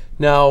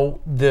 Now,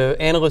 the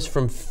analysts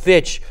from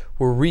Fitch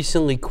were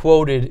recently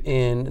quoted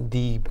in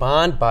the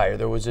Bond Buyer.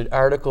 There was an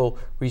article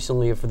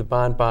recently for the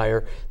Bond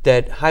Buyer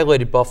that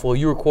highlighted Buffalo.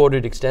 You were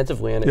quoted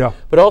extensively on it. Yeah.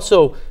 But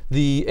also,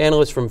 the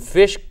analyst from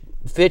Fitch,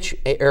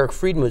 Eric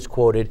Friedman, was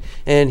quoted,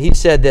 and he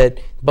said that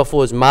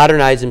Buffalo has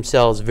modernized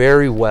themselves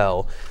very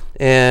well,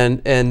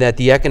 and that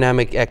the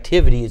economic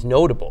activity is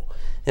notable.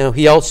 Now,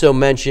 he also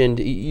mentioned,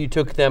 you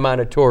took them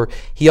on a tour,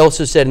 he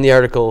also said in the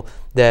article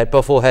that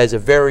Buffalo has a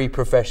very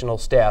professional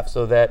staff,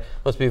 so that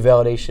must be a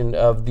validation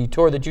of the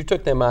tour that you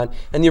took them on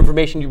and the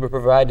information you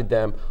provided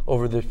them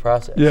over this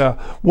process.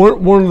 Yeah,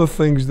 one of the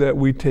things that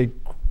we take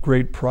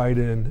great pride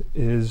in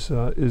is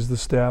the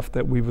staff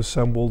that we've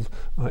assembled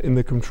in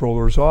the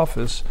Comptroller's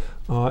office,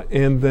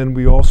 and then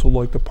we also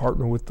like to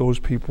partner with those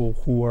people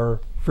who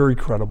are very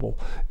credible.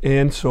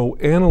 And so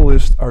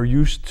analysts are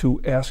used to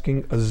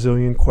asking a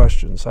zillion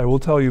questions. I will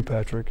tell you,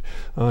 Patrick,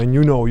 and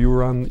you know, you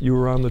were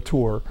on the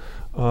tour.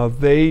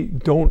 They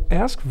don't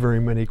ask very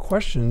many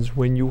questions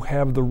when you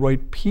have the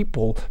right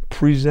people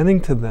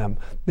presenting to them.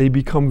 They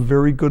become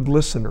very good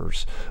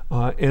listeners.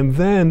 And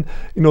then,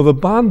 the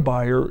Bond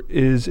Buyer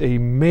is a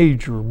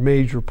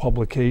major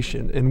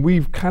publication, and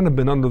we've kind of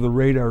been under the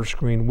radar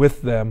screen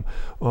with them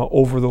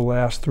over the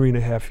last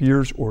 3.5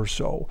 years or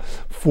so.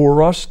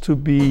 For us to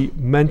be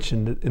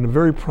mentioned in a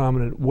very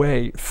prominent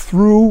way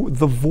through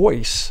the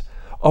voice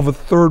of a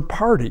third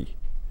party,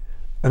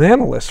 an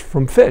analyst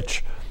from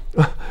Fitch,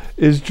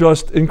 is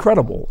just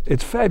incredible.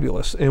 It's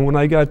fabulous. And when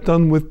I got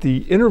done with the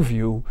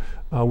interview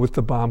with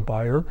the bond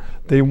buyer,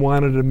 they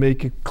wanted to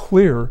make it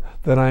clear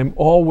that I'm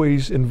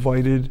always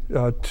invited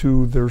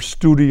to their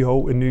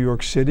studio in New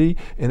York City,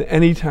 and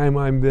anytime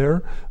I'm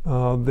there,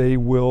 they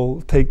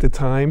will take the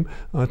time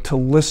to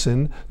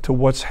listen to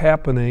what's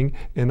happening,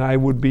 and I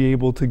would be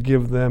able to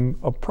give them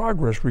a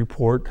progress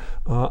report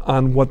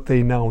on what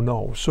they now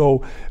know.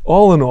 So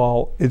all in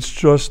all, it's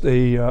just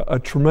a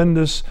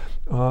tremendous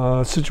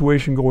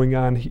situation going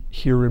on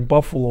here in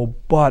Buffalo,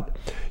 but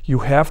you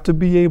have to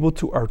be able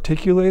to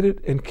articulate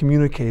it and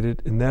communicate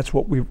it, and that's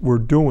what we're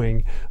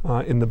doing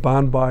in the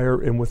bond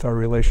buyer and with our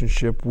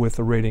relationship with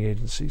the rating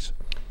agencies.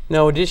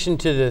 Now, in addition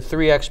to the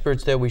 3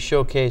 experts that we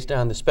showcased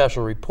on the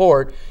special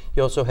report,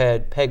 you also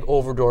had Peg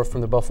Overdorf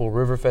from the Buffalo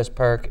Riverfest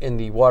Park in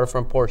the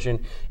waterfront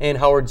portion, and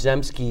Howard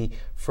Zemsky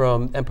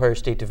from Empire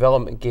State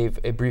Development gave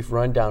a brief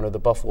rundown of the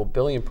Buffalo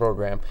Billion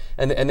program,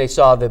 and they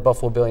saw the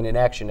Buffalo Billion in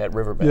action at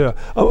Riverbend.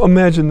 Yeah,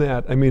 imagine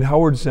that. I mean,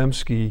 Howard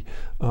Zemsky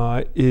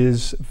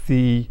is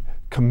the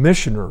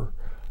commissioner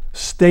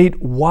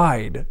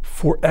statewide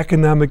for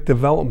economic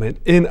development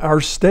in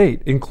our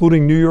state,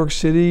 including New York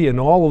City and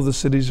all of the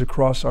cities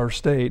across our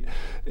state.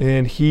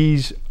 And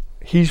he's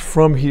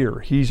from here.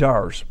 He's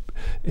ours.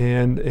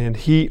 And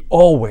he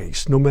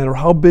always, no matter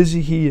how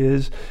busy he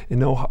is, and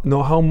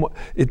know how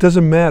it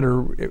doesn't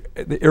matter,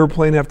 the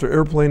airplane after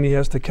airplane he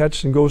has to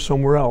catch and go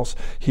somewhere else,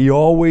 he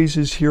always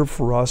is here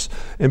for us.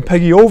 And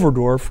Peggy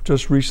Overdorf,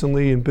 just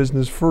recently in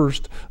Business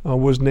First,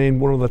 was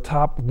named one of the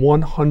top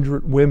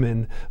 100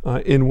 women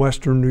in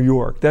Western New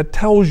York. That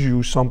tells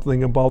you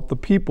something about the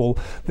people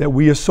that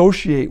we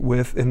associate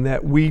with, and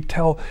that we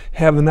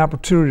have an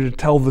opportunity to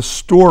tell the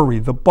story,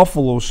 the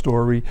Buffalo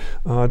story,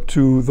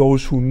 to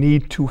those who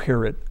need to hear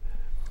it.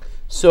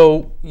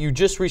 So you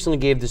just recently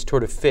gave this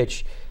tour to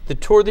Fitch. The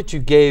tour that you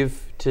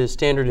gave to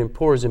Standard &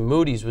 Poor's and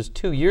Moody's was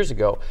 2 years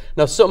ago.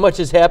 Now, so much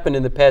has happened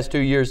in the past 2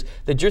 years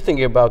that you're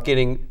thinking about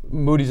getting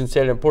Moody's and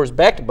Standard & Poor's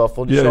back to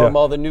Buffalo to show them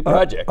all the new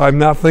projects. I'm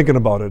not thinking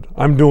about it.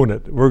 I'm doing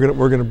it. We're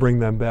gonna bring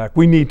them back.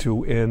 We need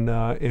to,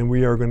 and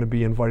we are going to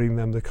be inviting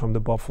them to come to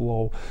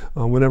Buffalo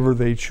whenever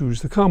they choose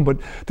to come. But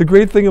the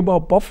great thing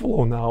about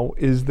Buffalo now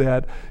is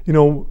that, you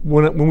know,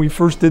 when we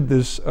first did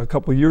this a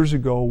couple of years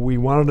ago, we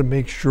wanted to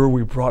make sure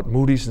we brought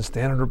Moody's and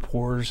Standard &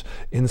 Poor's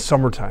in the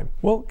summertime.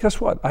 Well,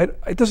 guess what?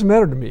 It doesn't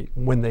matter to me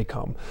when they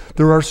come.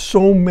 There are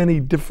so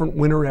many different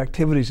winter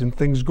activities and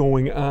things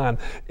going on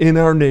in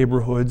our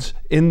neighborhoods,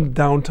 in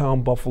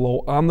downtown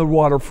Buffalo, on the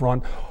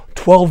waterfront,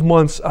 12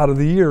 months out of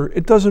the year.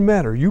 It doesn't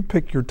matter. You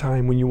pick your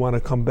time when you want to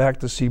come back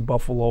to see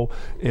Buffalo,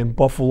 and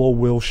Buffalo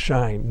will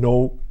shine,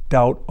 no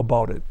doubt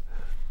about it.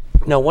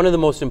 Now, one of the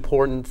most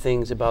important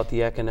things about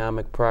the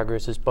economic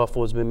progress that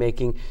Buffalo has been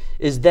making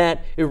is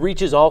that it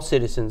reaches all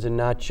citizens and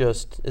not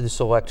just the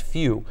select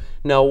few.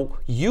 Now,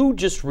 you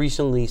just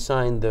recently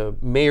signed the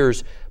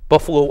mayor's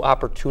Buffalo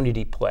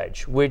Opportunity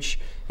Pledge, which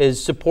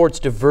supports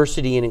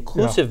diversity and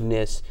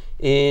inclusiveness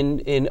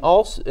in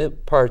all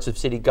parts of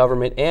city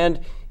government and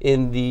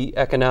in the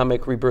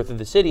economic rebirth of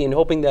the city, and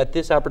hoping that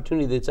this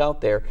opportunity that's out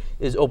there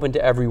is open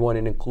to everyone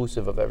and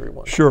inclusive of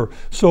everyone. Sure.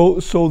 So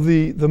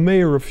the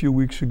mayor a few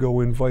weeks ago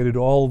invited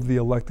all of the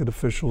elected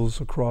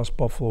officials across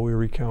Buffalo,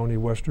 Erie County,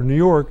 Western New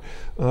York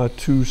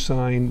to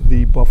sign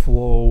the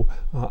Buffalo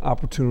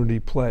Opportunity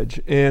Pledge.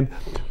 And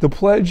the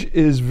pledge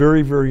is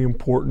very, very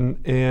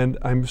important, and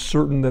I'm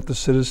certain that the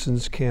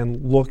citizens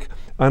can look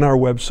on our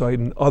website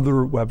and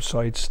other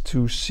websites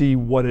to see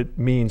what it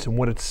means and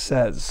what it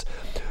says.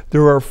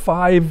 There are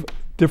 5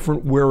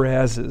 different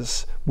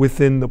whereases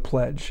within the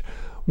pledge.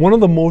 One of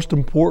the most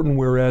important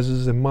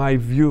whereases, in my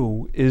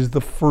view, is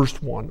the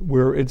first one,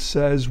 where it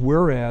says,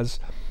 whereas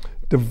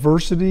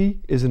diversity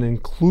is an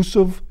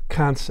inclusive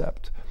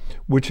concept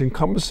which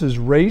encompasses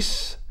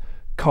race,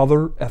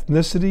 color,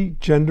 ethnicity,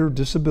 gender,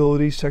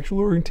 disability, sexual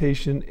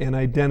orientation, and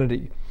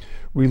identity,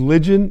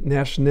 religion,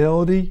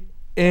 nationality,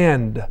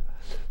 and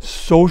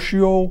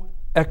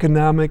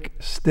socio-economic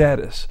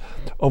status,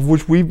 of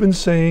which we've been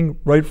saying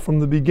right from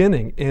the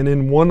beginning. And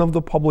in one of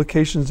the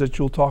publications that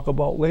you'll talk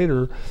about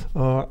later,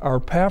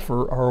 our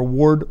PAFR, our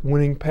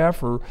award-winning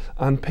PAFR,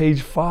 on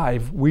page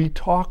 5, we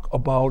talk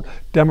about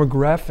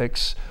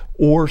demographics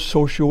or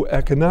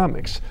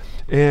socioeconomics.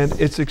 And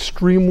it's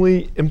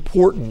extremely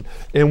important.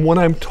 And when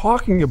I'm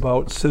talking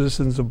about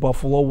citizens of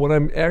Buffalo, what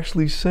I'm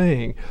actually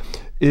saying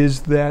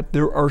is that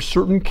there are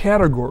certain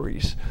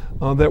categories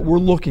that we're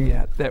looking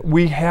at that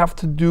we have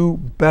to do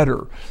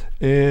better.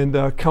 And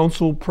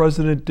Council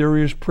President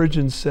Darius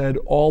Pridgen said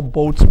all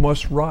boats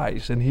must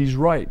rise, and he's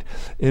right.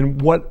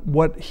 And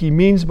what he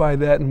means by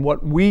that and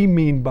what we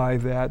mean by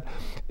that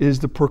is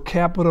the per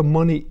capita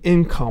money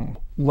income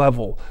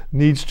level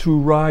needs to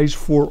rise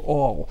for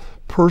all.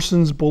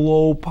 Persons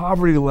below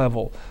poverty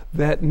level,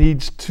 that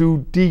needs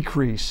to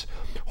decrease.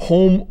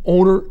 Home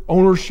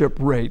ownership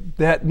rate,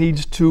 that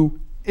needs to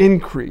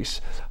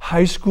increase.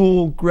 High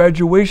school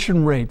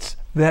graduation rates,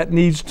 that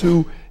needs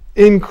to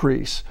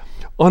increase.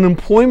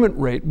 unemployment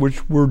rate,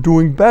 which we're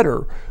doing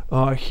better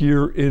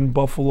here in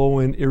Buffalo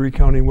and Erie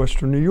County,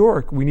 Western New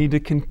York. We need to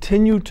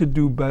continue to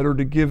do better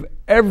to give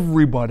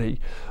everybody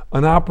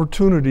an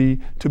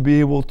opportunity to be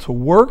able to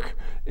work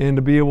and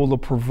to be able to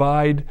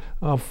provide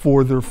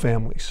for their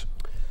families.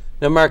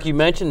 Now, Mark, you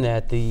mentioned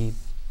that the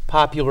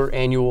Popular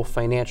Annual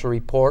Financial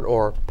Report,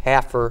 or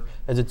PAFR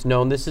as it's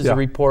known, this is a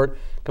report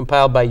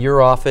compiled by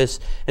your office,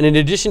 and in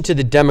addition to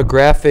the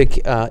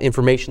demographic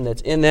information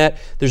that's in that,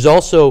 there's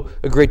also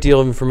a great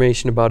deal of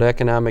information about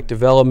economic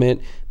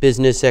development,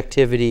 business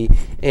activity,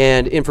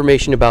 and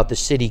information about the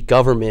city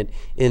government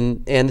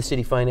and the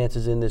city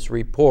finances in this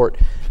report.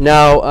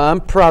 Now,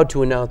 I'm proud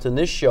to announce in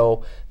this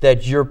show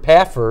that your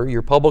PAFR,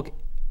 your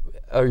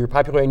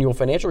Popular Annual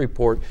Financial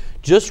Report,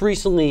 just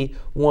recently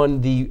won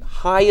the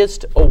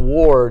highest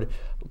award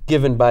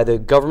given by the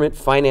Government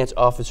Finance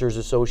Officers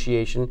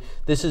Association.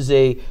 This is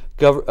a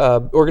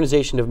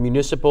organization of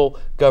municipal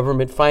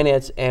government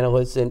finance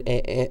analysts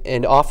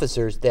and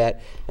officers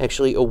that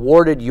actually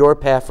awarded your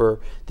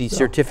PAFR the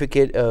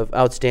Certificate of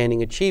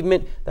Outstanding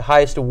Achievement, the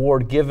highest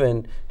award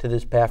given to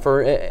this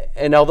PAFR.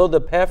 And although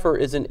the PAFR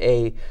isn't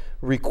a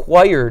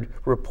required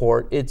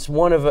report, it's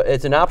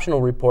an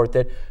optional report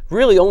that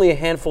really only a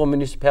handful of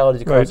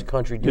municipalities across the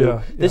country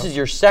do. This is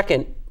your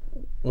second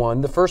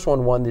one. The first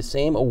one won the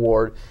same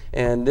award,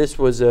 and this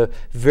was a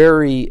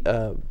very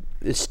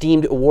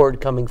esteemed award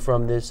coming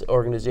from this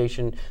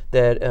organization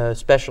that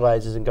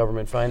specializes in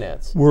government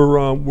finance.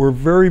 We're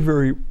very,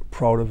 very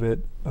proud of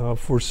it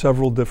for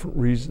several different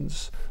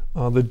reasons.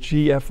 The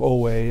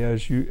GFOA,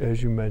 as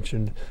you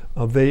mentioned,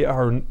 they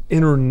are an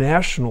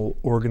international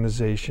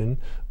organization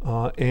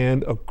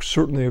and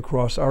certainly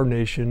across our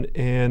nation,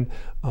 and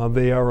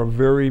they are a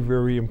very,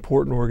 very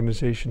important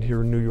organization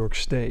here in New York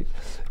State.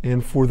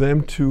 And for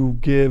them to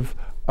give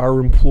our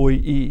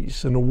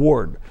employees an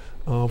award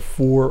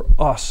for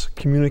us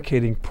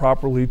communicating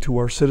properly to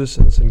our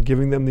citizens and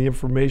giving them the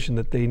information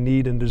that they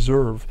need and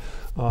deserve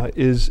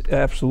is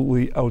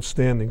absolutely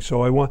outstanding.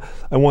 So I want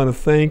to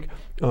thank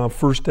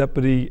First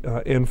Deputy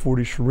Ann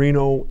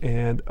Forty-Sherino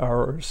and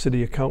our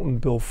City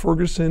Accountant Bill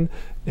Ferguson,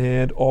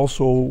 and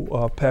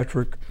also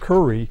Patrick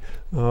Curry,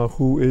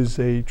 who is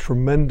a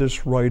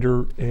tremendous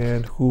writer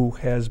and who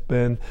has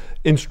been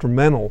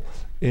instrumental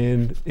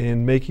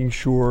in making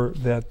sure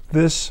that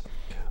this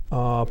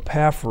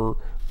PAFR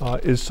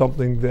is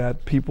something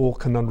that people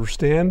can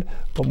understand,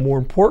 but more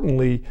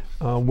importantly,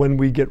 when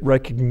we get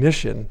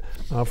recognition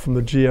from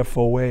the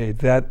GFOA,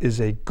 that is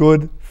a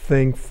good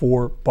thing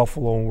for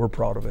Buffalo, and we're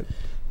proud of it.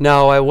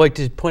 Now, I would like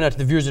to point out to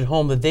the viewers at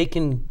home that they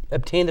can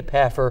obtain the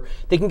PAFR.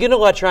 They can get an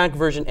electronic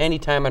version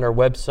anytime on our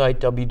website,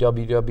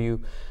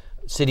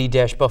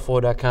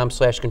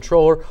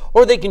 www.city-buffalo.com/controller,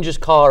 or they can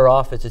just call our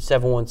office at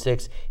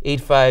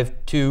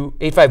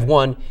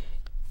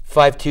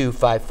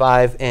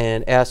 716-851-5255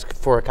 and ask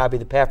for a copy of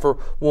the PAFR.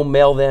 We'll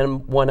mail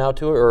them one out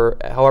to it, or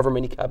however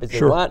many copies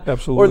they want.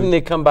 Absolutely. Or then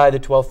they come by the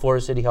 12th floor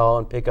of City Hall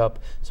and pick up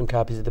some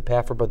copies of the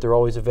PAFR, but they're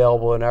always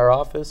available in our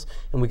office,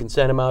 and we can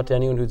send them out to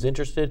anyone who's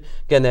interested.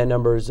 Again, that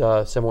number is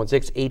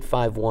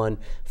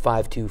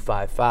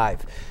 716-851-5255.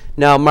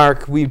 Now,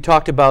 Mark, we've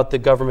talked about the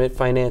Government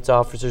Finance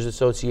Officers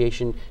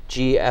Association,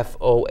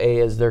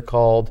 GFOA as they're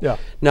called. Yeah.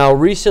 Now,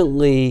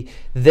 recently,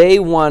 they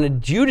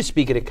wanted you to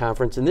speak at a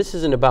conference, and this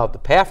isn't about the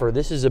PAFR.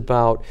 This is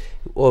about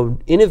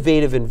an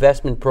innovative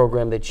investment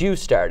program that you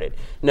started.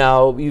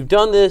 Now, you've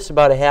done this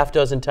about a half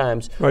dozen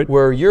times,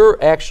 where you're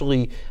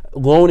actually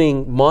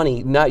loaning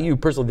money, not you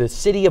personally, the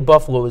city of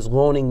Buffalo is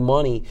loaning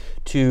money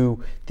to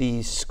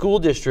the school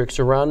districts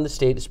around the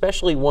state,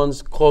 especially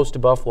ones close to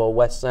Buffalo.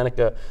 West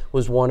Seneca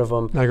was one of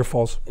them. Niagara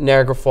Falls.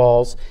 Niagara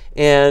Falls.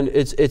 And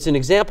it's an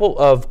example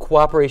of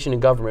cooperation in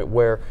government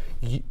where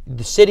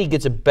the city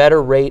gets a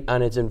better rate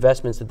on its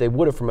investments that they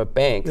would have from a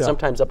bank,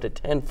 sometimes up to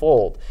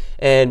tenfold.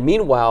 And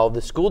meanwhile,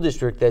 the school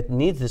district that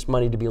needs this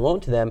money to be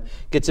loaned to them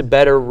gets a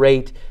better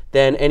rate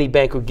than any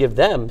bank would give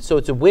them. So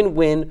it's a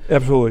win-win.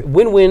 Absolutely.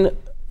 Win-win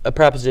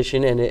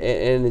proposition, and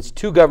it's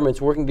two governments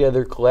working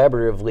together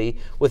collaboratively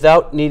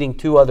without needing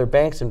two other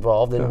banks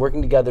involved, and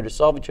working together to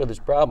solve each other's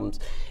problems.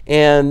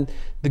 And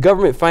the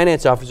government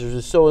finance officers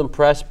are so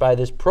impressed by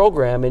this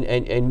program,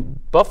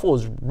 and Buffalo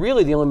is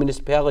really the only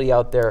municipality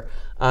out there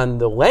on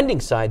the lending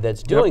side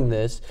that's doing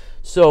this.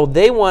 So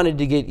they wanted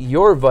to get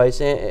your advice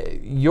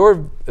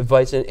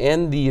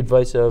and the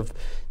advice of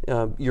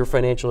your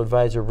financial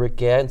advisor, Rick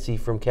Gansey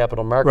from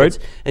Capital Markets,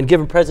 and give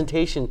a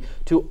presentation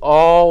to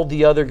all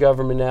the other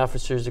government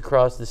officers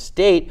across the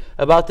state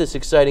about this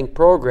exciting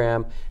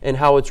program and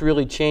how it's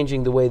really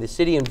changing the way the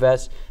city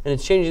invests, and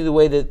it's changing the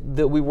way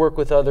that we work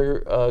with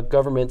other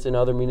governments and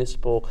other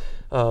municipal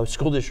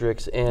school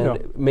districts,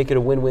 and make it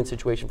a win-win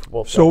situation for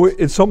both sides. So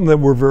it's something that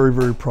we're very,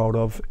 very proud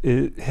of.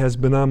 It has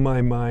been on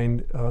my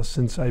mind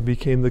since I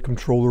became the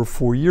comptroller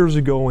 4 years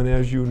ago, and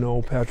as you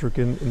know, Patrick,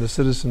 and the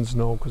citizens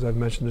know, because I've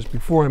mentioned this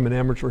before, before. I'm an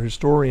amateur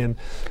historian,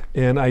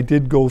 and I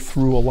did go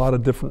through a lot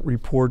of different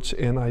reports,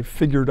 and I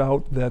figured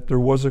out that there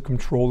was a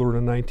comptroller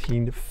in the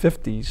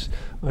 1950s,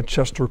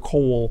 Chester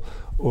Cole,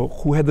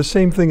 who had the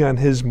same thing on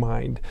his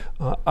mind,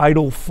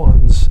 idle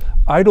funds.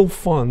 Idle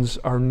funds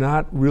are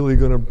not really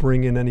going to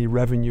bring in any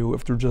revenue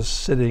if they're just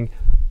sitting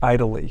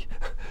idly.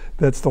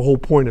 That's the whole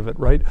point of it,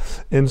 right?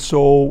 And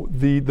so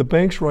the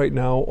banks right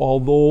now,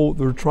 although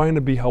they're trying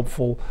to be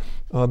helpful,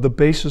 the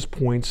basis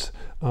points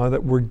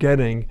that we're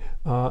getting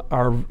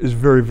is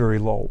very, very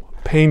low,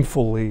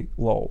 painfully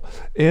low.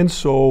 And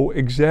so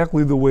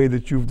exactly the way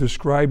that you've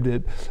described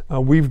it,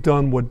 we've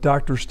done what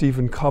Dr.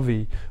 Stephen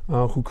Covey,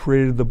 who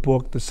created the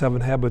book, The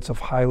 7 Habits of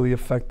Highly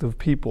Effective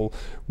People,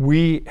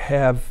 we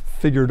have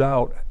figured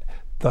out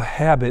the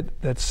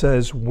habit that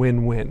says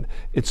win-win.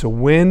 It's a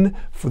win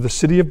for the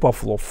city of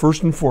Buffalo,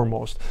 first and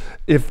foremost.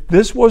 If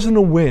this wasn't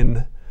a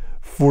win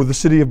for the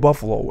city of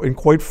Buffalo, and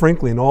quite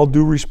frankly, in all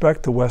due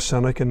respect to West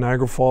Seneca,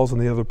 Niagara Falls,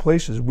 and the other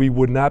places, we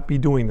would not be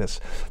doing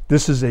this.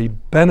 This is a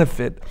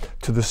benefit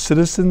to the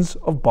citizens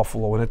of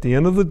Buffalo, and at the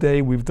end of the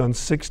day, we've done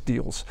 6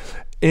 deals.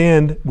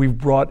 And we've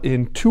brought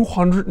in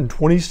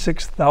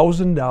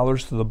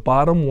 $226,000 to the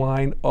bottom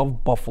line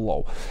of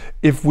Buffalo.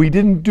 If we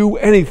didn't do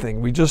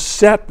anything, we just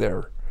sat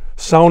there,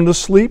 sound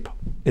asleep,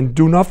 and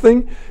do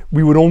nothing,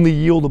 we would only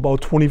yield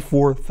about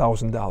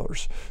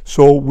 $24,000.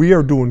 So we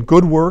are doing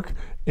good work,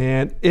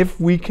 and if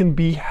we can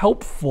be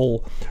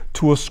helpful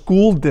to a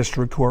school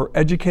district who are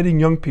educating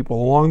young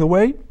people along the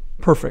way,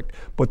 perfect.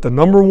 But the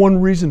number one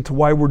reason to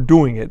why we're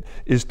doing it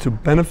is to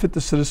benefit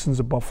the citizens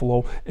of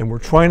Buffalo, and we're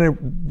trying to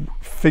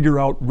figure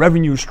out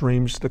revenue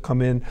streams to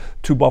come in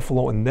to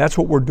Buffalo, and that's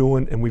what we're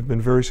doing, and we've been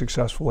very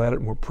successful at it,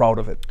 and we're proud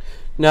of it.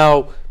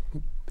 Now,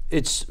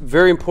 it's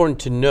very important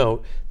to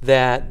note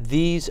that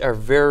these are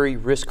very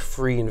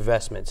risk-free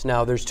investments.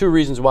 Now, there's 2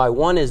 reasons why.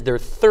 One is they're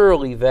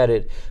thoroughly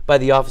vetted by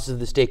the Office of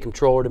the State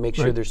Comptroller to make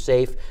sure they're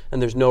safe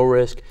and there's no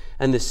risk.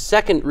 And the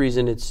second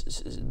reason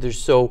they're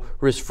so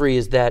risk-free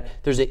is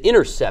that there's an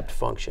intercept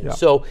function. Yeah.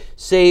 So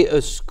say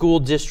a school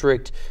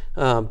district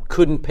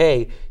couldn't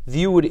pay,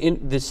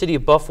 the city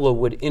of Buffalo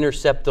would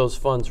intercept those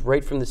funds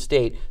right from the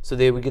state, so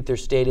they would get their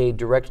state aid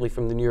directly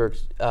from the New York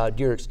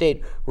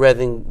State rather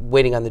than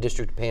waiting on the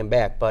district to pay them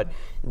back. But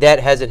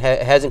that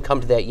hasn't come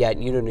to that yet,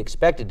 and you don't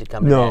expect it to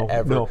come to that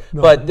ever. No.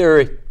 But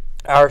there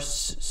are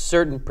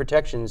certain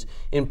protections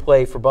in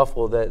play for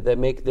Buffalo that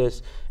make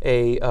this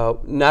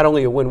not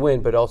only a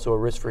win-win, but also a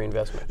risk-free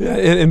investment. Yeah,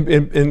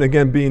 and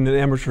again, being an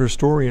amateur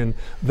historian,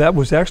 that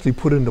was actually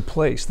put into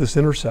place, this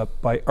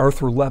intercept, by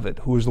Arthur Levitt,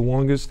 who was the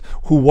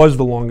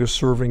longest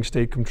serving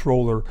state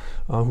comptroller,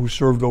 who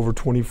served over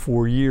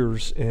 24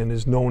 years and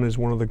is known as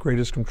one of the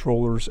greatest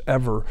comptrollers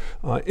ever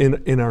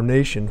in our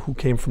nation, who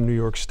came from New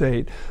York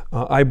State.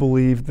 I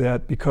believe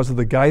that because of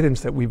the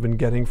guidance that we've been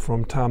getting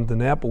from Tom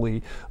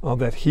DiNapoli,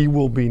 that he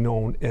will be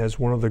known as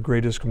one of the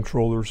greatest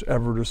comptrollers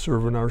ever to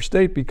serve in our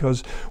state,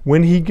 because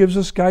when he gives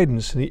us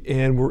guidance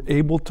and we're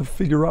able to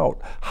figure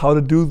out how to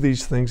do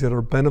these things that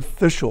are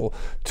beneficial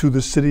to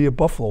the city of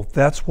Buffalo,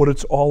 that's what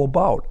it's all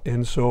about.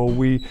 And so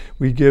we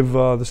give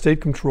the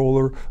state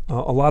comptroller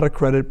a lot of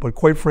credit, but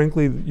quite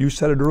frankly, you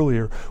said it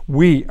earlier,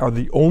 we are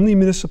the only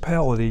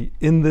municipality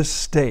in this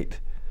state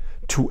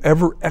to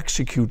ever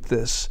execute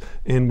this,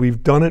 and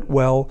we've done it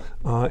well,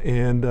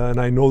 and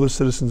I know the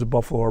citizens of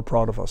Buffalo are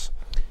proud of us.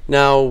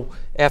 Now,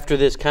 after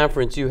this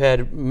conference, you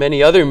had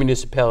many other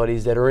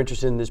municipalities that are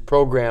interested in this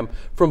program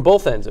from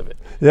both ends of it.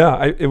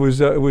 Yeah, it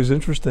was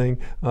interesting.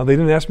 They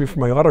didn't ask me for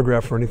my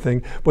autograph or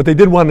anything, but they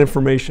did want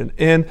information.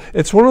 And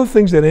it's one of the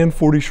things that Ann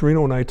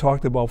Forty-Sherino and I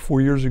talked about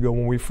 4 years ago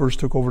when we first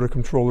took over the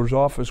Comptroller's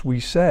office. We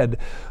said,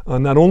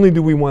 not only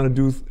do we want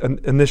to do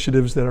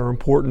initiatives that are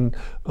important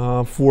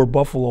for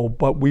Buffalo,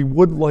 but we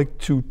would like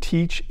to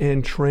teach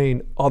and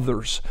train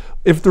others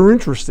if they're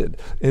interested.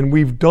 And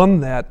we've done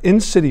that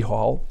in City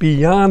Hall,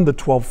 beyond the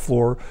 12th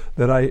floor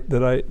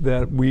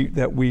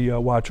that we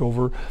watch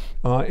over,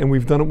 and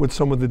we've done it with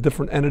some of the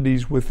different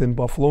entities within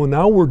Buffalo. And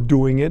now we're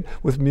doing it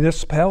with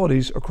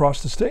municipalities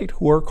across the state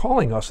who are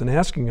calling us and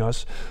asking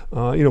us,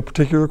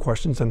 particular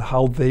questions on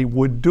how they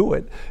would do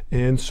it.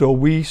 And so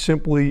we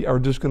simply are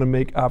just going to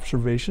make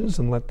observations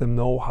and let them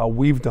know how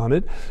we've done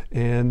it.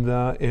 And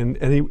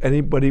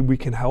anybody we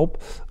can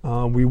help,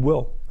 we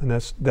will. And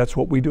that's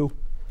what we do.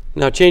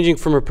 Now, changing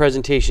from a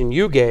presentation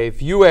you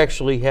gave, you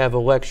actually have a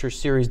lecture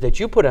series that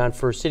you put on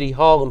for City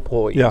Hall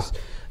employees. Yeah.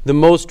 The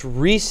most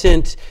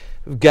recent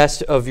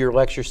guest of your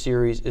lecture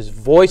series is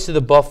voice of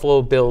the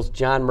Buffalo Bills,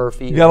 John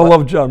Murphy. You gotta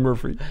love John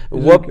Murphy.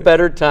 What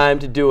better time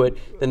to do it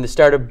than the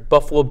start of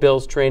Buffalo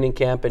Bills training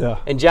camp?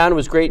 And John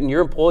was great, and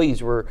your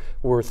employees were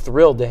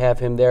thrilled to have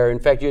him there. In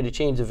fact, you had to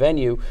change the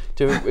venue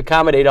to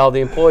accommodate all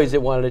the employees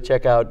that wanted to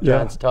check out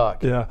John's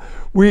talk. Yeah.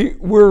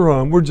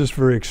 We're just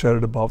very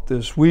excited about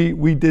this.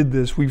 We did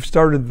this. We've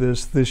started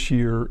this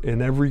year,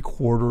 and every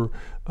quarter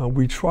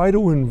we try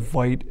to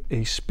invite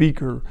a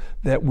speaker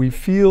that we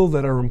feel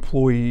that our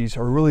employees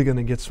are really going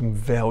to get some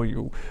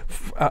value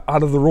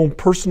out of their own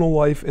personal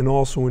life and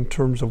also in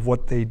terms of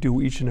what they do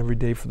each and every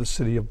day for the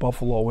city of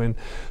Buffalo. And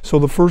so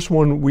the first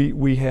one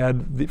we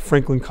had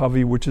Franklin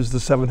Covey, which is the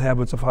 7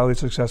 Habits of Highly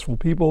Successful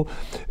People,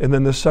 and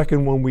then the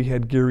second one we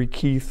had Gary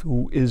Keith,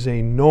 who is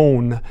a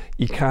known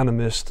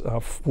economist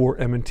for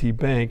M&T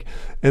Bank,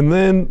 and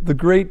then the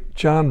great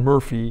John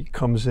Murphy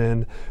comes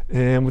in,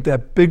 and with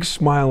that big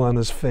smile on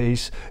his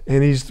face,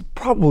 and he's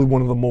probably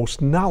one of the most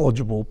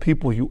knowledgeable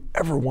people you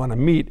ever want to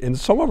meet. And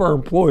some of our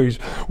employees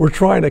were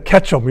trying to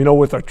catch him,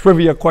 with a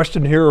trivia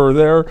question here or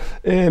there,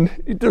 and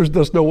there's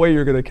just no way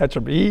you're going to catch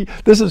him.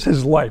 This is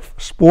his life.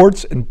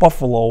 Sports in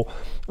Buffalo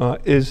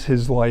is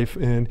his life,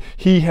 and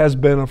he has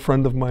been a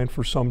friend of mine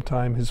for some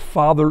time. His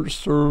father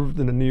served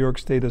in the New York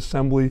State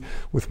Assembly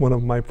with one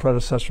of my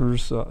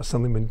predecessors,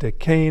 Assemblyman Dick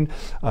Kane.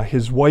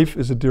 His wife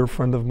is a dear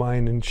friend of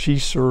mine, and she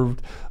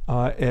served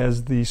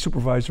as the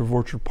supervisor of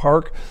Orchard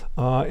Park.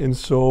 And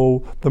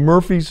so the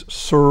Murphys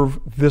serve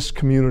this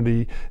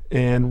community.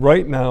 And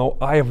right now,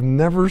 I have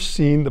never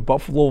seen the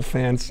Buffalo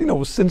fans,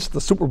 since the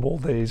Super Bowl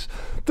days,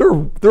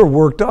 they're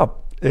worked up.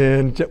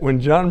 And when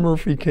John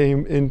Murphy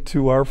came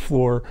into our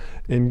floor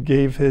and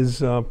gave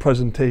his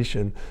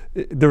presentation,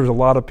 there was a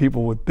lot of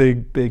people with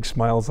big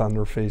smiles on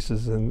their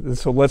faces. And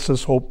so let's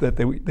just hope that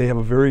they have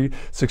a very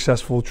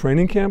successful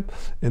training camp.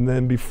 And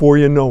then before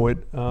you know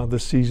it, the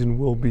season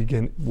will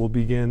begin.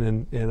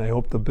 And I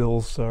hope the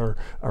Bills are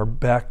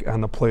back on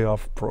the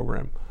playoff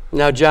program.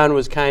 Now, John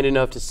was kind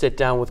enough to sit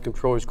down with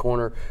Comptroller's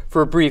Corner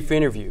for a brief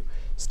interview.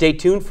 Stay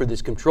tuned for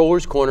this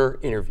Comptroller's Corner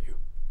interview.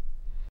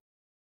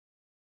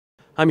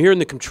 I'm here in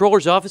the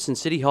Comptroller's office in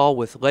City Hall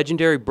with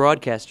legendary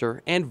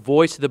broadcaster and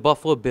voice of the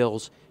Buffalo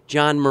Bills,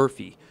 John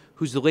Murphy,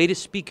 who's the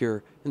latest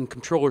speaker in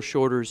Comptroller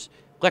Schroeder's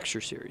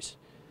lecture series.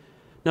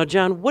 Now,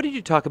 John, what did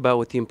you talk about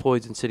with the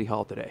employees in City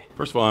Hall today?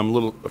 First of all, I'm a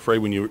little afraid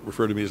when you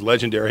refer to me as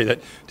legendary. That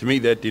to me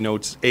that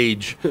denotes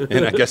age,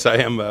 and I guess I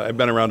am. I've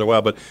been around a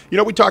while, but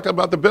we talked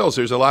about the Bills.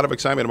 There's a lot of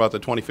excitement about the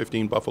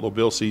 2015 Buffalo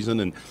Bills season,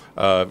 and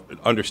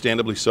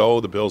understandably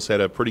so. The Bills had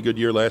a pretty good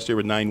year last year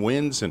with 9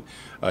 wins, and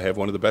have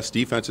one of the best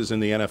defenses in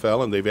the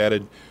NFL, and they've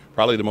added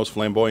probably the most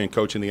flamboyant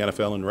coach in the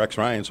NFL in Rex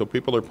Ryan. So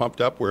people are pumped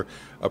up. We're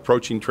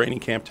approaching training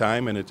camp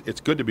time, and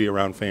it's good to be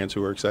around fans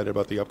who are excited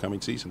about the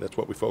upcoming season. That's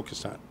what we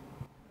focused on.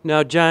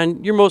 Now,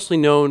 John, you're mostly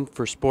known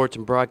for sports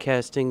and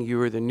broadcasting. You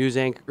were the news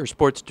anchor, or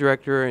sports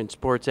director and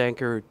sports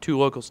anchor at 2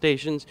 local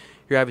stations.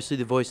 You're obviously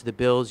the voice of the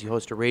Bills. You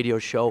host a radio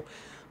show.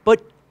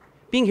 But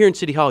being here in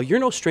City Hall, you're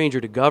no stranger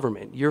to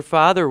government. Your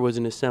father was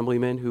an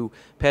assemblyman who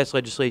passed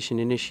legislation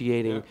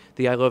initiating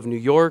the I Love New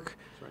York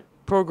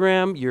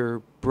program. Your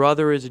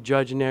brother is a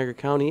judge in Niagara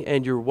County,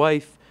 and your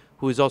wife,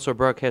 who is also a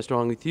broadcaster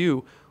along with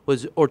you,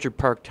 was Orchard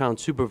Park Town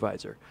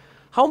Supervisor.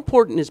 How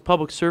important is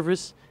public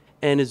service?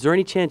 And is there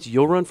any chance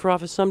you'll run for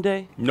office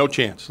someday? No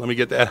chance. Let me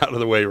get that out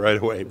of the way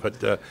right away, but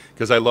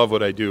because I love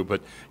what I do.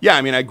 But yeah,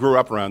 I grew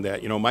up around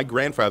that. My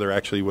grandfather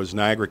actually was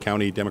Niagara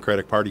County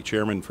Democratic Party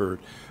chairman for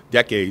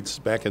decades,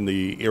 back in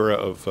the era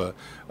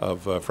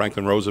of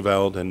Franklin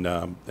Roosevelt and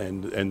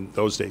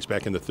those days,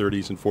 back in the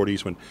 30s and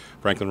 40s, when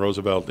Franklin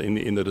Roosevelt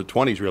into the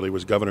 20s really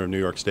was governor of New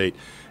York State.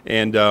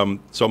 And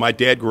so my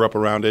dad grew up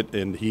around it,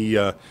 and he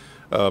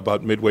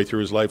about midway through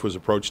his life was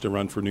approached to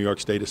run for New York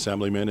State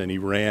Assemblyman, and he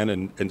ran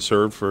and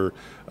served for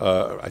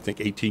I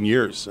think 18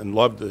 years, and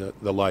loved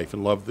the life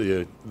and loved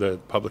the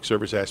public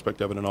service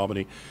aspect of it in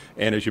Albany.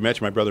 And as you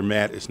mentioned, my brother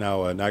Matt is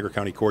now a Niagara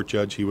County court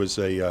judge. He was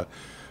the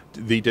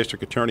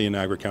district attorney in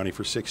Niagara County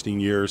for 16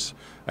 years.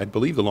 I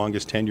believe the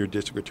longest tenured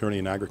district attorney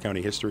in Niagara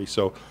County history.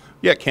 So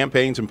yeah,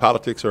 campaigns and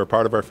politics are a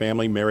part of our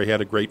family. Mary had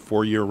a great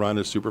 4-year run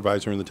as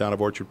supervisor in the town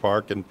of Orchard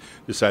Park and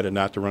decided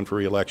not to run for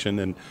re-election.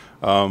 And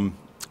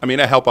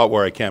I help out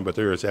where I can, but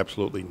there is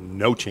absolutely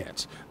no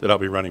chance that I'll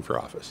be running for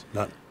office.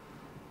 None.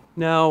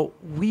 Now,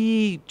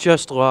 we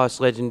just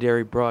lost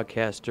legendary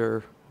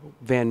broadcaster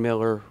Van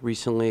Miller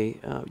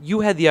recently. You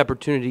had the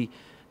opportunity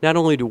not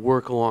only to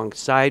work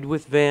alongside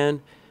with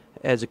Van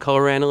as a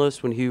color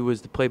analyst when he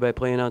was the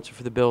play-by-play announcer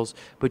for the Bills,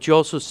 but you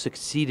also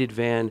succeeded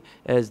Van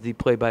as the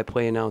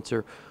play-by-play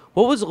announcer.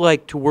 What was it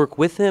like to work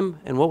with him,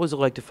 and what was it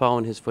like to follow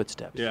in his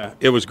footsteps? Yeah,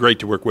 it was great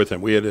to work with him.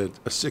 We had a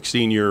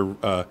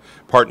 16-year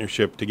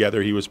partnership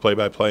together. He was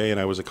play-by-play, and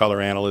I was a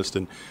color analyst,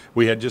 and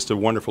we had just a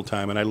wonderful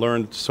time. And I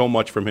learned so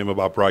much from him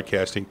about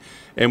broadcasting,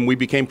 and we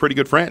became pretty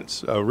good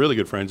friends, really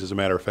good friends, as a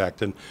matter of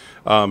fact. And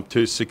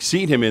to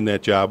succeed him in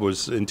that job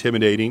was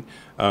intimidating.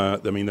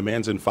 The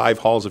man's in 5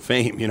 halls of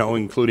fame,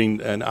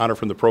 including an honor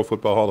from the Pro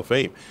Football Hall of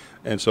Fame.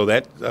 And so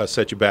that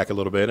set you back a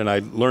little bit. And I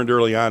learned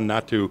early on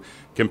not to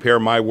compare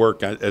my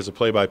work as a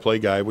play-by-play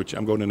guy, which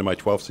I'm going into my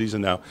 12th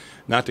season now,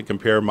 not to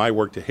compare my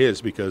work to his,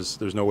 because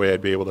there's no way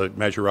I'd be able to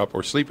measure up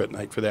or sleep at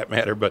night for that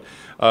matter. But,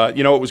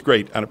 it was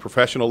great. On a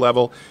professional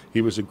level,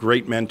 he was a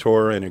great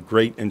mentor and a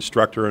great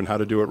instructor on how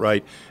to do it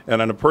right.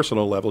 And on a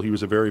personal level, he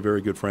was a very,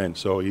 very good friend.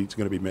 So he's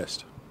going to be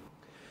missed.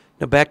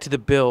 Now back to the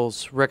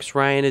Bills. Rex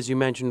Ryan, as you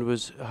mentioned,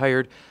 was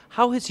hired.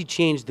 How has he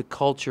changed the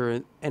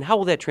culture, and how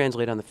will that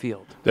translate on the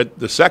field?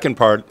 The second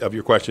part of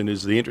your question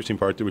is the interesting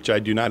part, to which I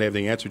do not have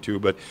the answer to,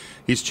 but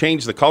he's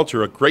changed the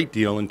culture a great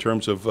deal in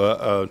terms of,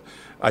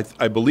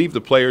 I believe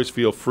the players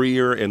feel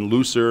freer and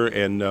looser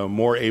and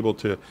more able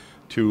to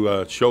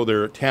show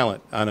their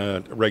talent on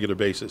a regular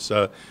basis.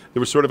 There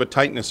was sort of a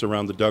tightness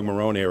around the Doug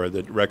Marrone era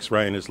that Rex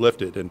Ryan has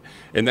lifted,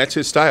 and that's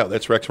his style.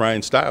 That's Rex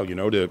Ryan's style,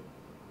 to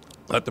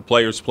let the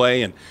players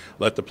play and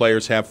let the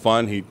players have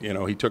fun. He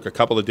took a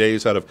couple of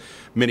days out of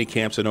mini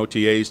camps and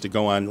OTAs to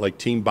go on like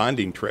team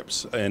bonding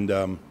trips, and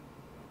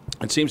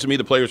it seems to me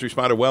the players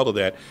responded well to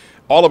that.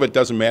 All of it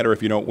doesn't matter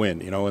if you don't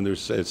win, and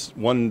as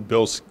one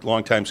Bills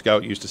longtime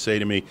scout used to say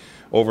to me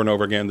over and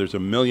over again, there's a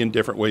million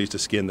different ways to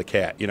skin the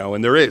cat,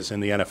 and there is in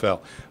the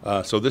NFL.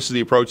 So this is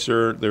the approach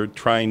they're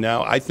trying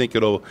now. I think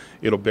it'll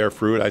bear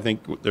fruit. I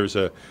think there's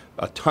a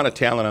ton of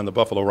talent on the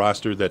Buffalo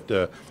roster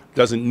that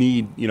doesn't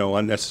need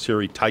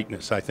unnecessary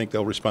tightness. I think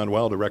they'll respond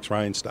well to Rex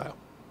Ryan's style.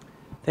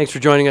 Thanks for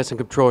joining us in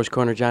Comptroller's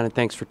Corner, John, and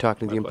thanks for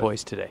talking to the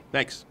employees today.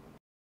 Thanks.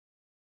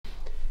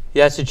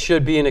 Yes, it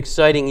should be an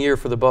exciting year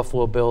for the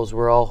Buffalo Bills.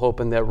 We're all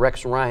hoping that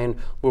Rex Ryan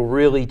will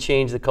really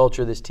change the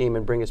culture of this team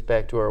and bring us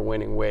back to our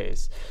winning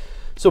ways.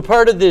 So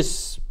part of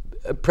this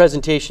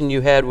presentation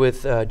you had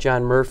with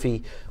John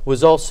Murphy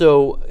was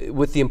also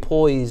with the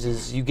employees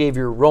is you gave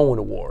your Rowan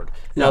Award.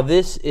 Yeah. Now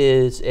this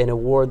is an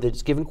award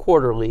that's given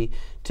quarterly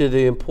to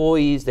the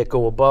employees that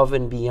go above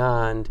and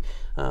beyond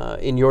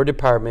in your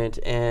department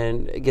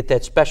and get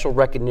that special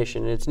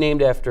recognition. And it's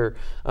named after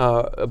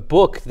a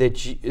book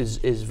that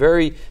is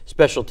very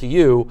special to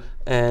you.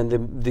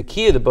 And the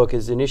key of the book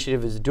is the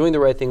initiative is doing the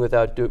right thing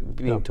without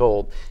being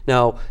told.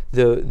 Now,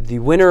 the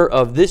winner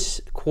of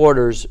this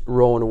quarter's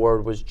Rowan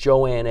Award was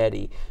Joanne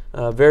Eddy,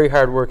 a very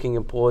hardworking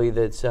employee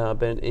that's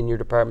been in your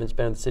department, has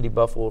been in the city of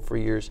Buffalo for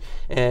years,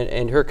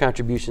 and her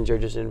contributions are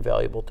just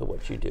invaluable to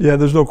what you do. Yeah,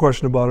 there's no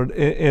question about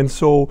it. And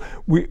so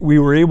we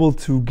were able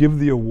to give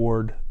the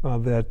award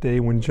that day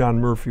when John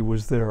Murphy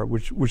was there,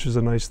 which is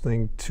a nice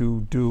thing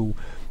to do.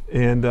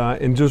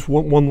 And just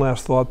one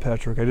last thought,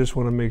 Patrick. I just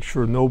want to make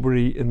sure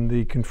nobody in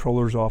the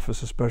controller's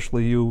office,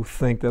 especially you,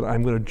 think that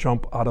I'm going to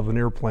jump out of an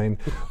airplane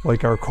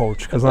like our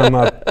coach, because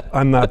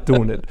I'm not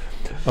doing it.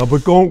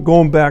 But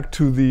going back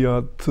to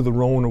the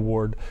Rowan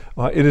Award,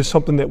 it is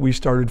something that we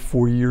started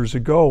 4 years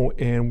ago,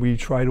 and we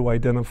try to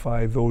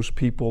identify those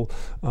people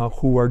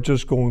who are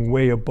just going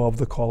way above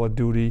the call of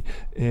duty.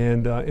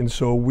 And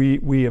so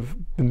we have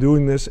been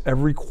doing this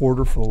every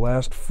quarter for the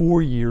last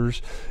 4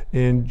 years.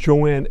 And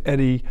Joanne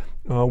Eddy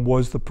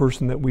was the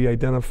person that we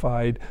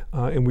identified,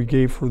 and we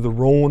gave her the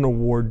Rowan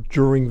Award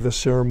during the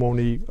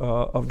ceremony,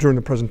 during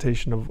the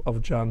presentation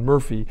of John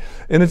Murphy.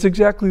 And it's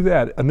exactly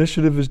that.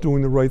 Initiative is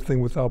doing the right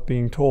thing without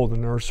being told.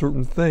 And there are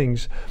certain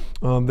things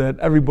that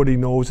everybody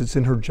knows it's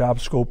in her job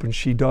scope and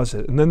she does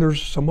it. And then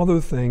there's some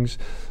other things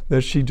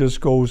that she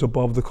just goes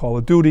above the call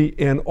of duty.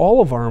 And all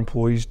of our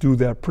employees do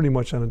that pretty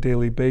much on a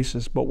daily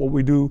basis. But what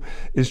we do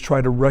is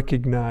try to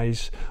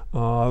recognize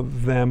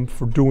them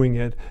for doing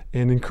it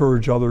and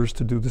encourage others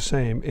to do the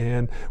same.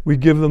 And we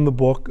give them the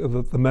book,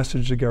 The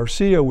Message to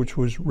Garcia, which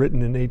was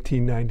written in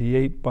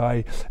 1898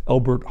 by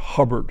Elbert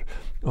Hubbard.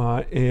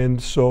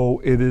 And so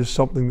it is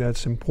something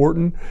that's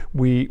important.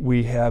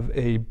 We have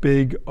a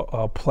big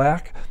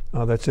plaque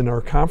that's in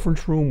our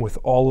conference room with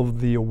all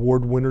of the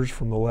award winners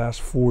from the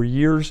last 4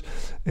 years.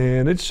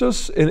 And it's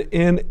just,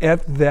 and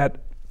at that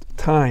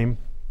time,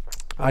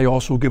 I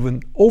also give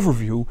an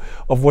overview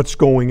of what's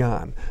going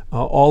on.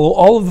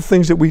 All of the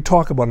things that we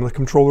talk about in the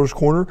Comptroller's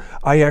Corner,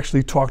 I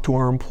actually talk to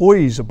our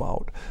employees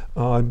about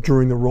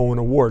during the Rowan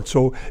Award.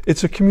 So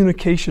it's a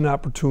communication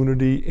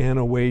opportunity and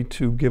a way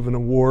to give an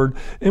award.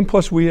 And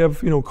plus we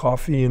have,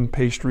 coffee and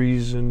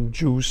pastries and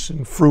juice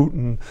and fruit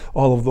and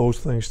all of those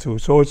things too.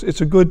 So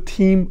it's a good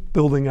team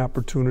building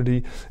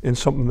opportunity and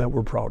something that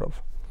we're proud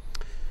of.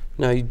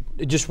 Now, I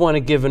just want to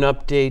give an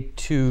update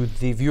to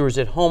the viewers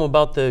at home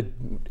about the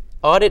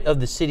audit of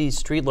the city's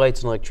streetlights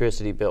and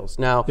electricity bills.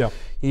 Now,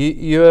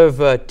 you have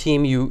a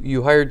team,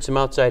 you hired some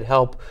outside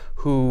help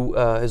who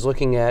is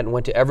looking at and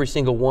went to every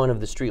single one of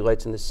the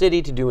streetlights in the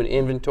city to do an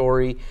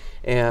inventory,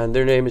 and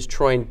their name is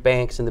Troy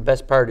Banks, and the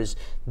best part is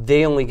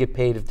they only get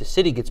paid if the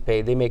city gets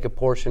paid. They make a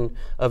portion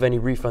of any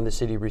refund the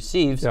city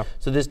receives,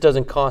 so this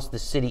doesn't cost the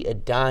city a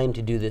dime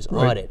to do this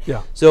audit.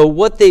 So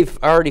what they've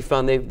already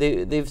found,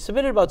 they've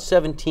submitted about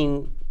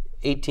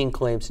 18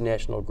 claims to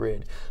National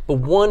Grid, but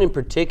one in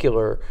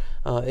particular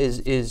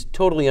is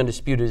totally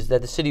undisputed, is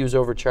that the city was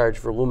overcharged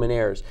for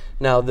luminaires.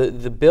 Now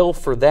the bill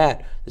for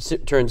that,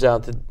 it turns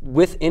out that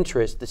with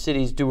interest the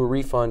city's due a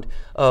refund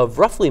of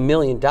roughly $1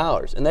 million,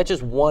 and that's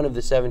just one of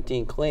the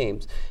 17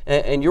 claims.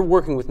 And you're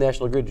working with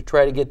National Grid to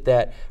try to get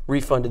that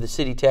refund to the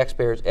city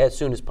taxpayers as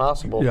soon as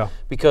possible,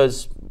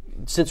 because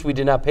since we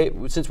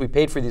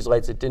paid for these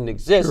lights that didn't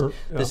exist,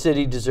 the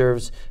city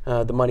deserves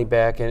the money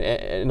back,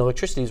 and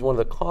electricity is one of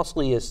the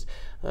costliest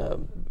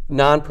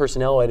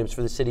non-personnel items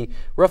for the city,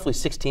 roughly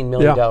 $16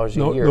 million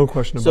a year. No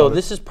question about it. So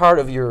this is part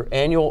of your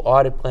annual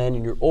audit plan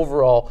and your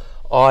overall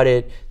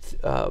audit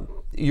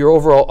your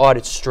overall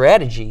audit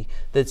strategy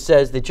that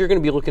says that you're going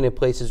to be looking at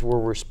places where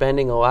we're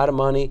spending a lot of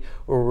money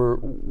or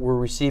we're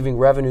receiving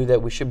revenue that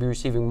we should be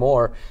receiving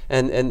more.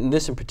 And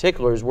this in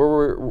particular is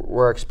where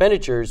our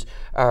expenditures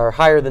are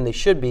higher than they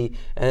should be.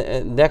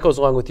 And that goes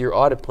along with your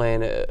audit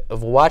plan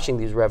of watching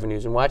these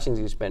revenues and watching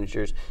these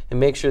expenditures and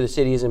make sure the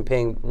city isn't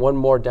paying one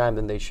more dime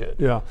than they should.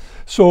 Yeah.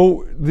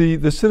 So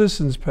the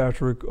citizens,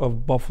 Patrick,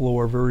 of Buffalo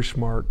are very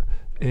smart.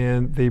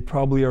 And they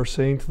probably are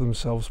saying to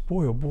themselves,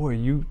 boy, oh boy,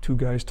 you two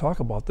guys talk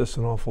about this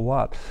an awful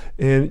lot.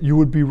 And you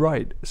would be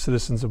right,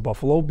 citizens of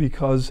Buffalo,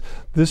 because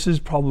this is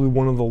probably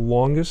one of the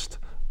longest,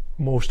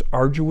 most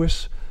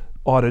arduous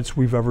audits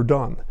we've ever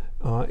done.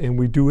 And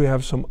we do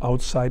have some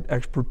outside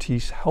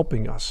expertise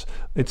helping us.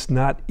 It's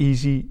not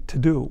easy to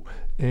do.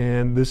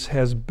 And this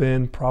has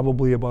been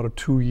probably about a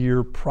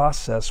 2-year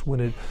process when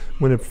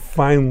it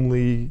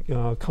finally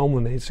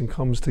culminates and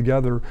comes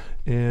together,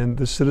 and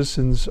the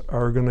citizens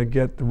are going to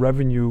get the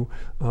revenue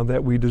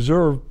that we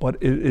deserve, but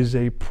it is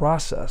a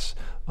process.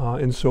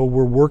 And so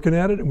we're working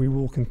at it, and we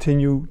will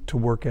continue to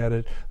work at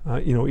it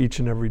each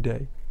and every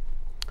day.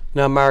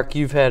 Now, Mark,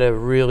 you've had a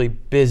really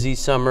busy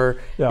summer.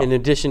 Yeah. In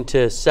addition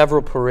to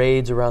several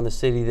parades around the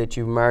city that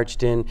you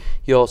marched in,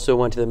 you also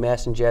went to the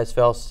Masson Jazz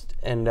Fest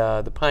and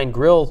the Pine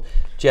Grill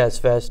Jazz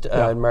Fest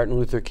in Martin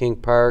Luther King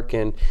Park.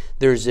 And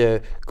there's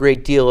a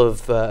great deal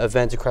of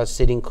events across the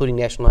city, including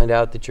National Night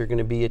Out, that you're going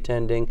to be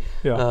attending.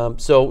 Yeah.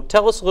 So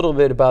tell us a little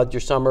bit about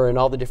your summer and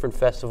all the different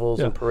festivals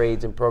and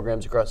parades and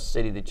programs across the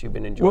city that you've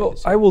been enjoying. Well,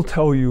 I will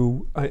tell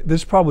you,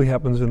 this probably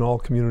happens in all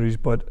communities,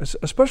 but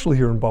especially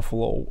here in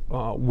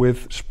Buffalo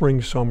with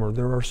spring, summer,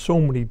 there are so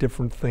many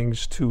different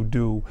things to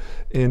do.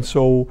 And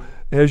so,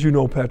 as you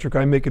know, Patrick,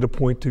 I make it a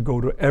point to go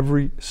to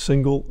every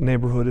single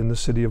neighborhood in the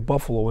city of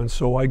Buffalo. And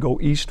so I go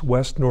east,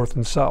 west, north,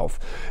 and south.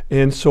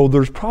 And so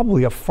there's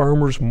probably a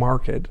farmer's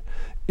market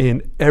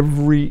in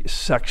every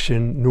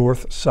section,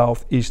 north,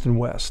 south, east, and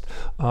west.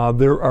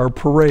 There are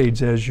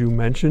parades, as you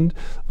mentioned.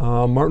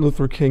 Martin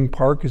Luther King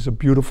Park is a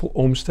beautiful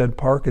Olmsted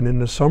Park, and in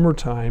the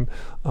summertime,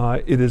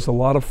 it is a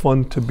lot of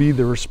fun to be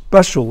there,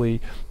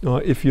 especially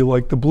if you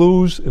like the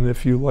blues and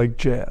if you like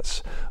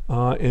jazz.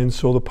 And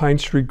so the Pine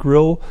Street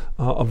Grill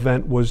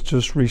event was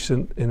just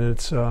recent, and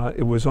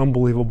it was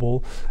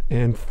unbelievable.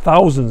 And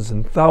thousands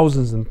and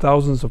thousands and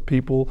thousands of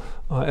people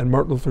at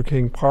Martin Luther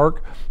King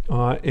Park.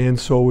 And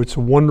so it's a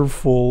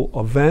wonderful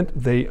event.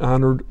 They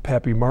honored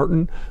Pappy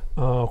Martin,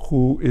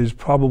 who is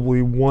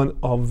probably one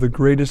of the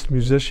greatest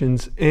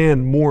musicians,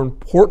 and more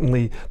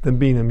importantly than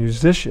being a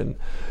musician,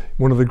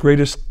 one of the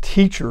greatest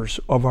teachers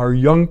of our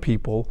young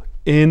people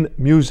in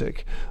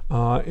music.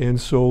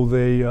 And so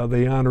they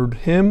honored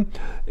him.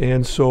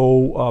 And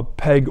so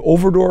Peg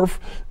Overdorf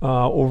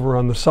over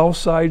on the south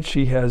side,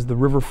 she has the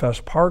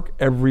Riverfest Park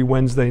every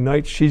Wednesday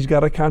night. She's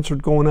got a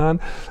concert going on.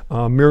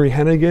 Mary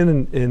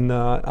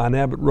Hennigan on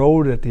Abbott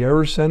Road at the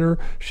Irish Center,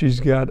 she's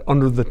got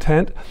Under the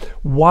Tent.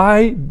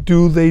 Why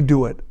do they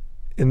do it?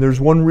 And there's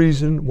one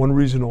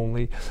reason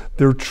only.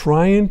 They're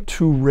trying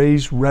to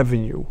raise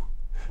revenue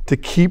to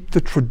keep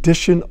the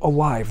tradition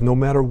alive, no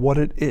matter what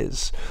it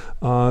is.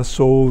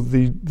 So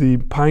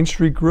the Pine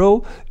Street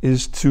Grill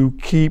is to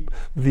keep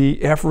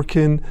the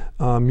African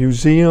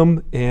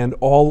Museum and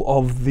all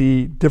of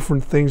the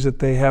different things that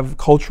they have,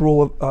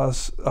 cultural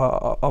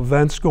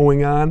events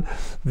going on.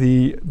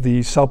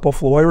 The South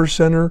Buffalo Irish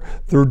Center,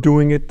 they're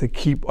doing it to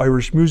keep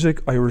Irish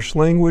music, Irish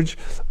language.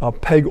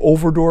 Peg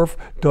Overdorf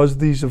does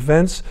these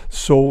events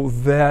so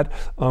that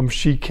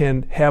she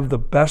can have the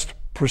best,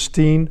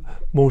 pristine,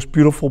 most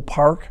beautiful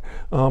park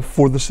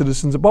for the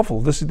citizens of Buffalo.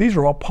 These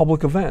are all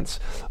public events.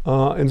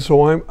 And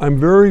so I'm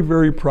very,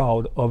 very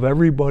proud of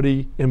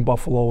everybody in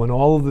Buffalo and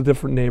all of the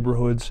different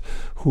neighborhoods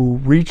who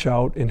reach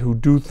out and who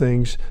do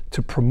things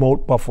to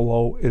promote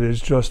Buffalo. It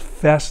is just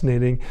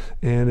fascinating,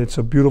 and it's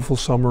a beautiful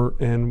summer,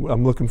 and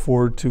I'm looking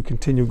forward to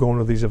continue going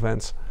to these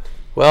events.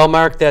 Well,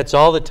 Mark, that's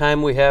all the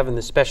time we have in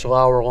the special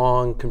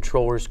hour-long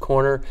Comptroller's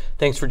Corner.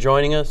 Thanks for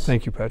joining us.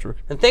 Thank you, Patrick.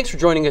 And thanks for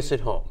joining us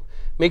at home.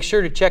 Make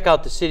sure to check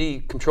out the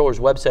City Comptroller's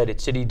website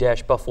at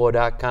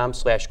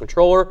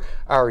city-buffalo.com/comptroller,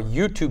 our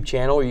YouTube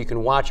channel where you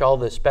can watch all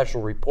the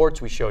special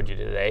reports we showed you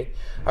today,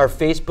 our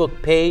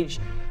Facebook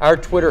page, our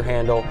Twitter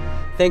handle.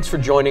 Thanks for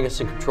joining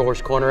us in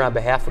Comptroller's Corner. On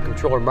behalf of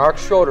Comptroller Mark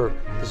Schroeder,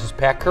 this is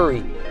Pat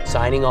Curry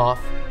signing off.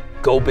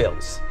 Go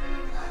Bills.